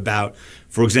things about,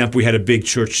 for example, we had a big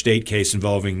church state case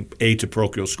involving aid to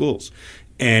parochial schools.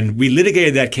 And we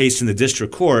litigated that case in the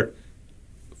district court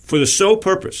for the sole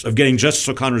purpose of getting Justice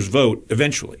O'Connor's vote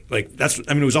eventually.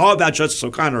 It was all about Justice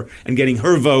O'Connor and getting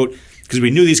her vote because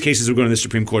we knew these cases were going to the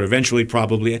Supreme Court eventually,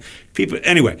 probably.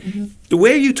 The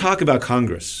way you talk about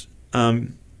Congress,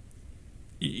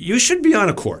 you should be on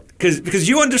a court because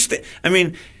you understand.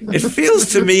 It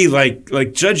feels to me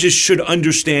like judges should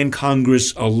understand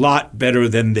Congress a lot better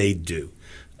than they do.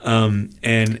 And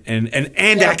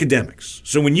academics.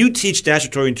 So when you teach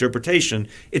statutory interpretation,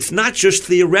 it's not just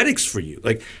theoretics for you.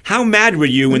 How mad were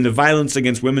you when the Violence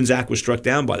Against Women's Act was struck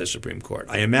down by the Supreme Court?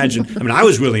 I imagine. I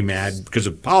was really mad because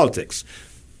of politics.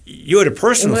 You had a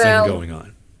personal thing going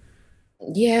on.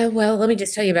 Yeah, well, let me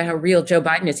just tell you about how real Joe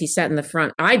Biden is. He sat in the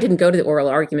front. I didn't go to the oral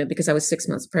argument because I was 6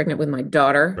 months pregnant with my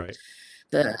daughter. Right.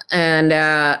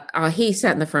 He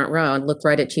sat in the front row and looked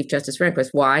right at Chief Justice Rehnquist.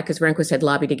 Why? Because Rehnquist had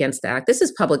lobbied against the act. This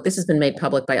is public. This has been made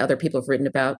public by other people who've written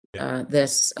about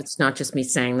this. It's not just me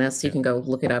saying this. You can go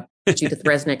look it up. Judith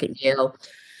Resnick at Yale.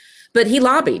 But he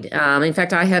lobbied. In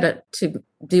fact, I had to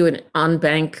do an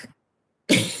on-bank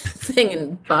thing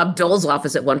in Bob Dole's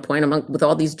office at one point with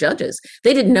all these judges.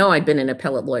 They didn't know I'd been an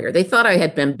appellate lawyer. They thought I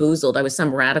had bamboozled. I was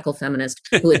some radical feminist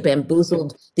who had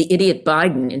bamboozled the idiot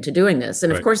Biden into doing this.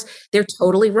 And of course, they're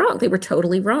totally wrong. They were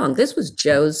totally wrong. This was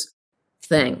Joe's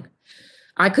thing.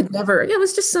 I could never, I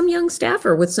was just some young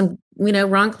staffer with some,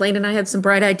 Ron Klain and I had some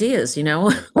bright ideas, and I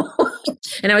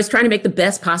was trying to make the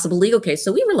best possible legal case.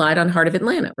 So we relied on Heart of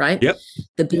Atlanta, right? Yep.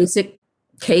 The basic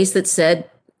case that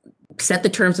set the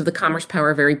terms of the commerce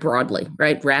power very broadly,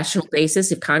 right? Rational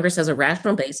basis. If Congress has a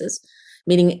rational basis,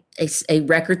 meaning a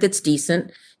record that's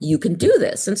decent, you can do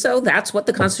this. And so that's what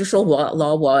the constitutional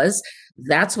law was.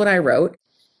 That's what I wrote.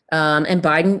 And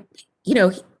Biden,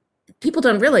 people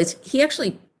don't realize he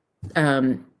actually,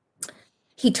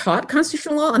 he taught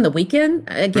constitutional law on the weekend.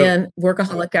 Again,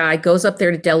 workaholic guy, goes up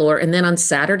there to Delaware, and then on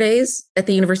Saturdays at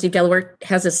the University of Delaware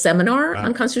has a seminar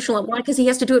on constitutional law. Why? Because he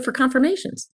has to do it for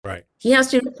confirmations. Right. He has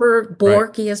to do it for Bork.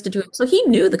 Right. He has to do it. So he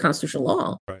knew the constitutional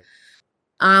law. Right.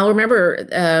 I'll remember.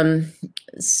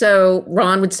 So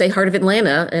Ron would say Heart of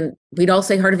Atlanta, and we'd all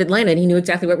say Heart of Atlanta, and he knew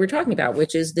exactly what we were talking about,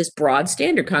 which is this broad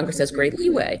standard. Congress has great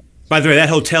leeway. By the way, that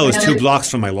hotel is 2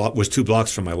 blocks from my law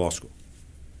school.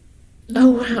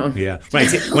 Oh wow! Yeah,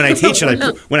 when I teach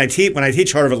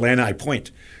Heart of Atlanta, I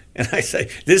point and I say,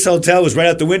 "This hotel was right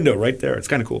out the window, right there." It's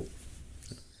kind of cool.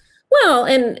 Well,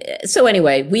 and so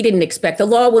anyway, we didn't expect the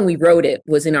law when we wrote it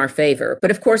was in our favor,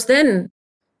 but of course, then,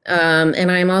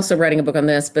 and I am also writing a book on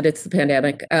this, but it's the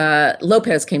pandemic.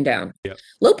 Lopez came down. Yep.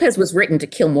 Lopez was written to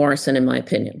kill Morrison, in my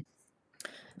opinion.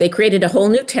 They created a whole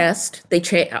new test.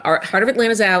 Our Heart of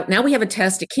Atlanta's out now. We have a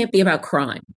test. It can't be about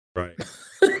crime. Right.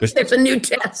 There's a new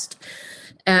test.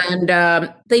 And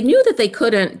they knew that they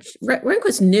couldn't.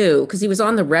 Rehnquist knew because he was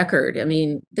on the record.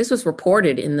 This was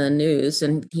reported in the news,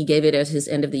 and he gave it as his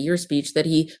end of the year speech that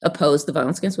he opposed the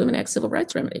Violence Against Women Act civil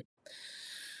rights remedy.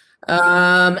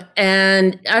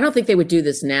 And I don't think they would do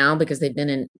this now because they've been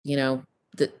in,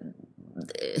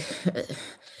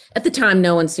 at the time,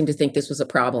 no one seemed to think this was a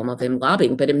problem of him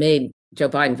lobbying, but it made Joe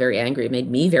Biden very angry. It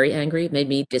made me very angry. It made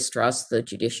me distrust the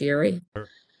judiciary. Sure.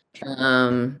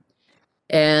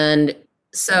 And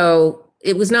so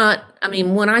it was not,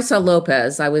 when I saw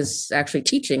Lopez, I was actually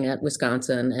teaching at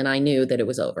Wisconsin and I knew that it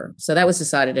was over. So that was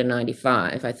decided in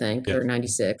 95, I think, or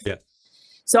 96. Yeah.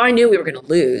 So I knew we were going to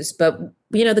lose, but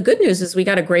the good news is we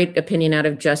got a great opinion out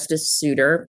of Justice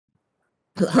Souter,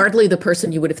 hardly the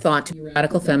person you would have thought to be a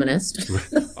radical feminist.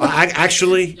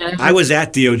 I was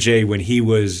at DOJ when he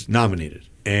was nominated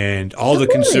and all the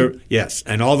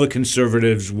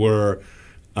conservatives were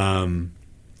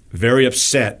very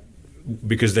upset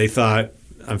because they thought,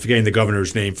 I'm forgetting the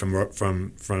governor's name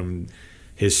from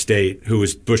his state, who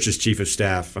was Bush's chief of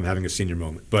staff. I'm having a senior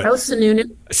moment. But Sununu?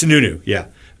 Sununu, yeah.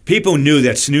 People knew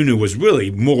that Sununu was really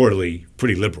morally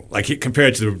pretty liberal,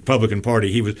 compared to the Republican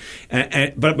Party. He was,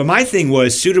 but my thing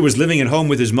was Souter was living at home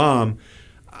with his mom.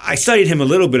 I studied him a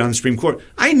little bit on the Supreme Court.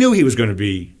 I knew he was going to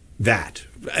be that.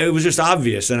 It was just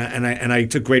obvious, and I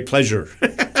took great pleasure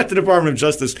at the Department of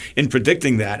Justice in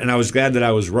predicting that, and I was glad that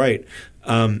I was right.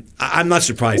 I'm not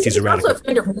surprised he's a radical. Also a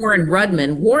friend of Warren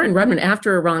Rudman. Warren Rudman,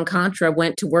 after Iran-Contra,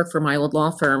 went to work for my old law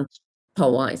firm,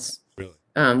 Paul Weiss,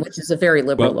 which is a very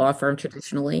liberal law firm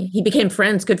traditionally. He became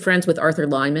good friends with Arthur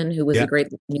Lyman, who was a great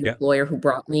lawyer who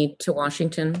brought me to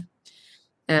Washington.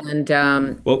 And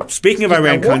well, speaking of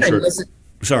Iran-Contra,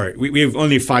 sorry, we have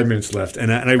only 5 minutes left,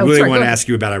 and I really want to ask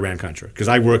you about Iran-Contra because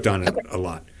I worked on it a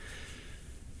lot.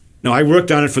 No, I worked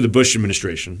on it for the Bush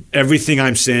administration. Everything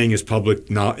I'm saying is public.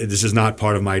 This is not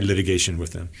part of my litigation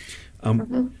with them.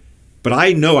 But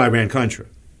I know Iran-Contra.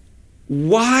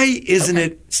 Why isn't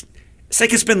it? It's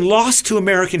like it's been lost to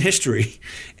American history,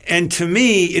 and to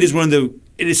me, it is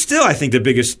it is still, I think, the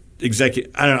biggest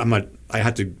executive. I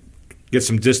had to get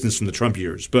some distance from the Trump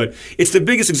years, but it's the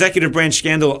biggest executive branch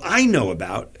scandal I know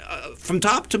about from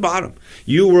top to bottom.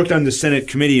 You worked on the Senate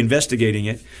committee investigating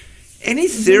it. Any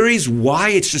theories why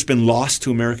it's just been lost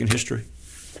to American history?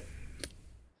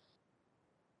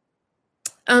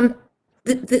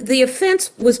 The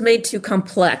offense was made too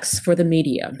complex for the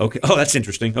media. Okay. Oh, that's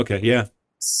interesting. Okay. Yeah.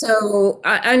 So,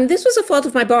 and this was a fault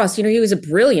of my boss. He was a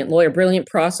brilliant lawyer, brilliant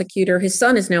prosecutor. His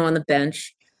son is now on the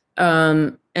bench.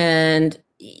 And,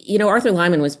 Arthur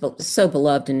Lyman was so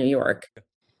beloved in New York.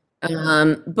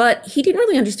 But he didn't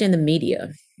really understand the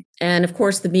media. And of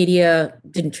course, the media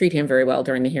didn't treat him very well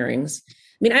during the hearings.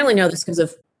 I only know this because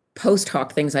of post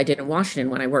hoc things I did in Washington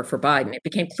when I worked for Biden. It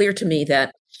became clear to me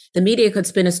that the media could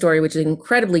spin a story which is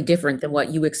incredibly different than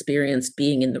what you experienced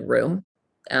being in the room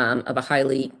of a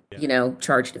highly,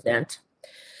 charged event.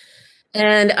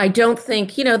 And I don't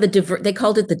think, they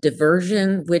called it the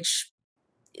diversion, which,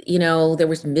 there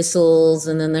was missiles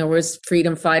and then there was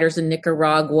freedom fighters in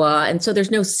Nicaragua. And so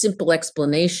there's no simple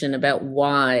explanation about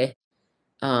why,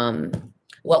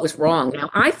 what was wrong. Now,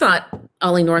 I thought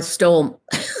Ollie North stole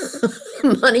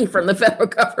money from the federal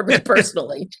government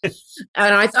personally.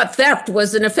 And I thought theft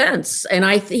was an offense. And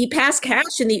he passed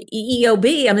cash in the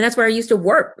EEOB. That's where I used to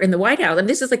work in the White House. And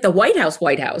this is like the White House,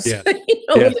 where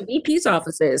the VP's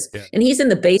office is. Yeah. And he's in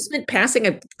the basement passing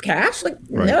a cash?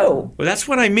 No. Well, that's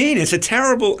what I mean. It's a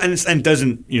terrible, and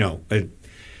doesn't,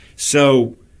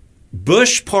 So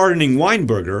Bush pardoning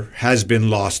Weinberger has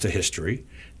been lost to history.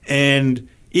 And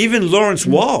even Lawrence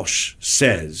Walsh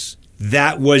says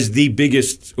that was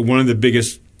one of the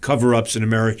biggest cover-ups in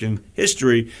American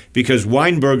history because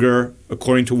Weinberger,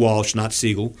 according to Walsh, not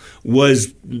Siegel,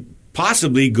 was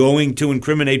possibly going to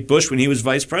incriminate Bush when he was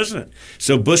vice president.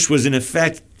 So Bush was, in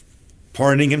effect,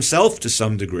 pardoning himself to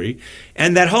some degree.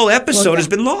 And that whole episode has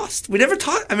been lost. We never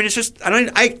taught. It's just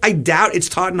I doubt it's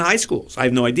taught in high schools. I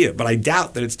have no idea, but I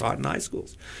doubt that it's taught in high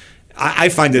schools. I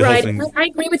find the whole thing. I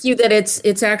agree with you that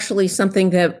it's actually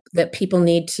something that people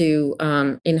need to,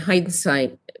 in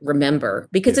hindsight, remember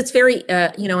because it's very,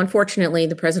 unfortunately,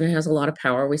 the president has a lot of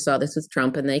power. We saw this with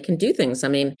Trump, and they can do things.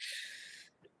 I'm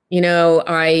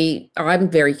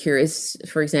very curious,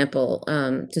 for example,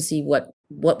 to see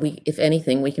what we, if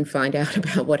anything, we can find out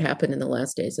about what happened in the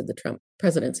last days of the Trump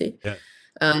presidency. Yeah.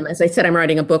 As I said, I'm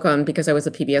writing a book on because I was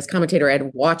a PBS commentator. I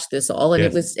had watched this all, and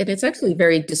it's actually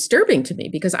very disturbing to me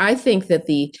because I think that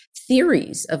the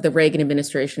theories of the Reagan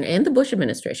administration and the Bush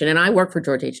administration, and I worked for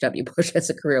George H.W. Bush as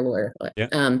a career lawyer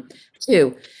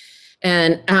too,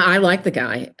 and I like the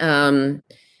guy,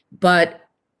 but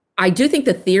I do think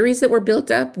the theories that were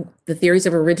built up, the theories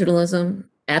of originalism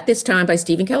at this time by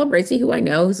Stephen Calabresi, who I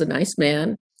know is a nice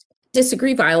man,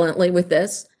 disagree violently with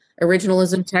this.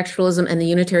 Originalism, textualism, and the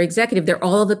unitary executive, they're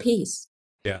all of a piece.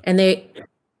 Yeah.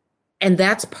 And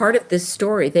that's part of this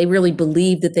story. They really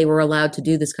believed that they were allowed to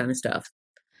do this kind of stuff.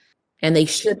 And they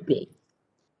should be.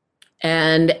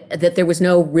 And that there was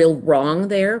no real wrong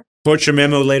there. Torture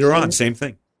memo later on, same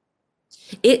thing.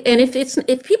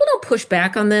 If people don't push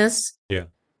back on this,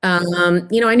 I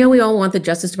know we all want the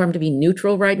Justice Department to be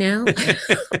neutral right now.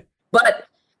 But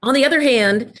on the other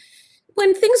hand,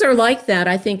 when things are like that,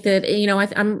 I think that,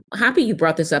 I'm happy you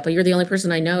brought this up. You're the only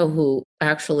person I know who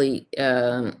actually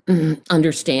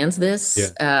understands this.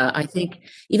 Yeah. I think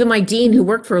even my dean who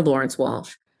worked for Lawrence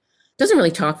Walsh doesn't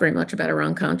really talk very much about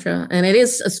Iran-Contra. And it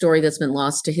is a story that's been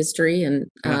lost to history. And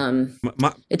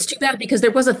it's too bad because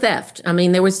there was a theft.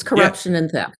 There was corruption and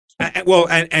theft.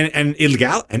 And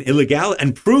illegal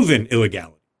and proven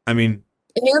illegality.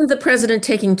 And the president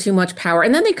taking too much power.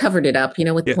 And then they covered it up,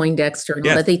 with Poindexter and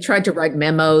all that. They tried to write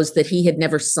memos that he had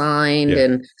never signed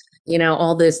and,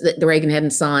 all this that Reagan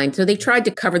hadn't signed. So they tried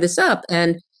to cover this up.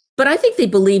 And But I think they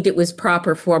believed it was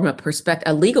proper from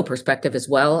a legal perspective as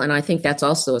well. And I think that's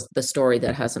also the story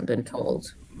that hasn't been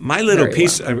told. My little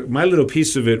piece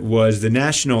of it was the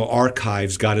National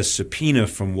Archives got a subpoena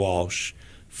from Walsh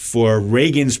for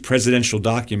Reagan's presidential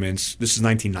documents. This is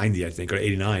 1990, I think, or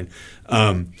 89.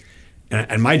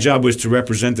 And my job was to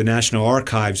represent the National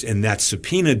Archives in that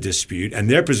subpoena dispute. And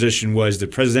their position was the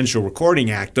Presidential Recording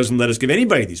Act doesn't let us give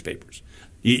anybody these papers.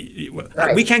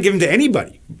 Right. We can't give them to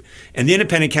anybody. And the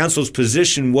independent counsel's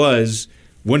position was,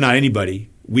 we're not anybody.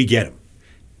 We get them.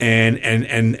 And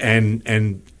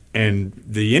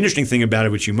the interesting thing about it,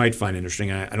 which you might find interesting,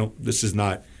 I'm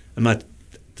not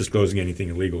disclosing anything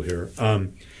illegal here.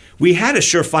 We had a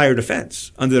surefire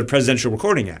defense under the Presidential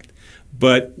Recording Act.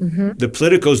 But the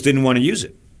politicos didn't want to use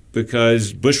it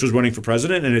because Bush was running for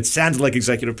president and it sounded like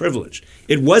executive privilege.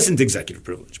 It wasn't executive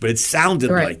privilege, but it sounded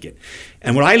like it.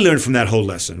 And what I learned from that whole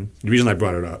lesson, the reason I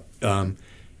brought it up,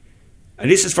 at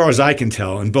least as far as I can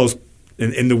tell, in both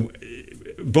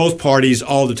parties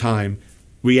all the time,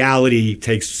 reality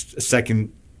takes a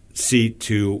second seat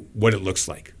to what it looks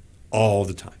like all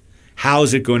the time. How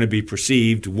is it going to be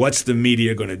perceived? What's the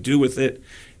media going to do with it?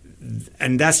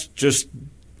 And that's just –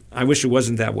 I wish it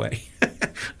wasn't that way.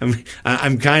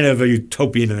 I'm kind of a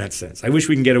utopian in that sense. I wish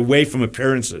we can get away from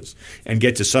appearances and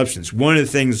get to substance. One of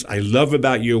the things I love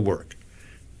about your work,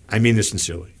 I mean this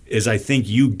sincerely, is I think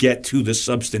you get to the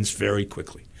substance very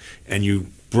quickly and you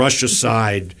brush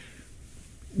aside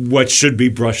what should be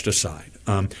brushed aside,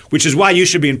 which is why you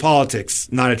should be in politics,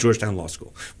 not at Georgetown Law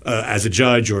School, as a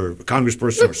judge or a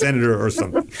congressperson or senator or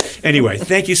something. Anyway,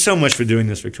 thank you so much for doing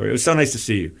this, Victoria. It was so nice to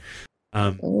see you.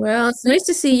 Well, it's nice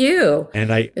to see you. And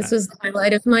this was the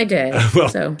highlight of my day.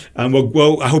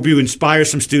 Well, I hope you inspire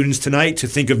some students tonight to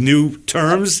think of new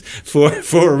terms for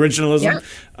originalism. Yeah.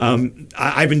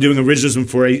 I've been doing originalism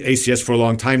for ACS for a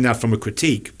long time now from a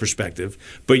critique perspective.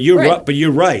 But you're right. But you're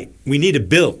right. We need to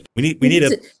build.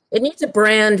 It needs a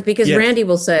brand because Randy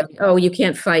will say, "Oh, you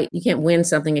can't win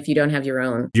something if you don't have your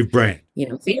own brand,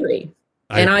 theory."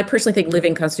 I personally think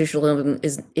living constitutionalism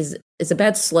is a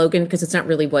bad slogan because it's not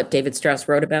really what David Strauss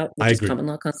wrote about, which is common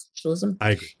law constitutionalism.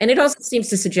 I agree. And it also seems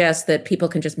to suggest that people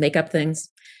can just make up things.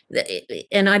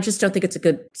 And I just don't think it's a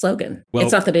good slogan. Well,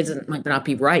 it's not that it might not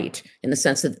be right in the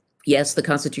sense that, yes, the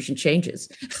Constitution changes.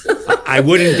 I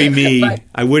wouldn't be me.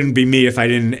 I wouldn't be me if I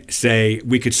didn't say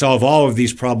we could solve all of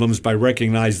these problems by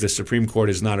recognizing the Supreme Court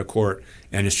is not a court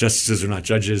and its justices are not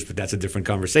judges, but that's a different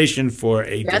conversation for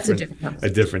a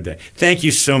different day. Thank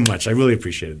you so much. I really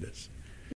appreciated this.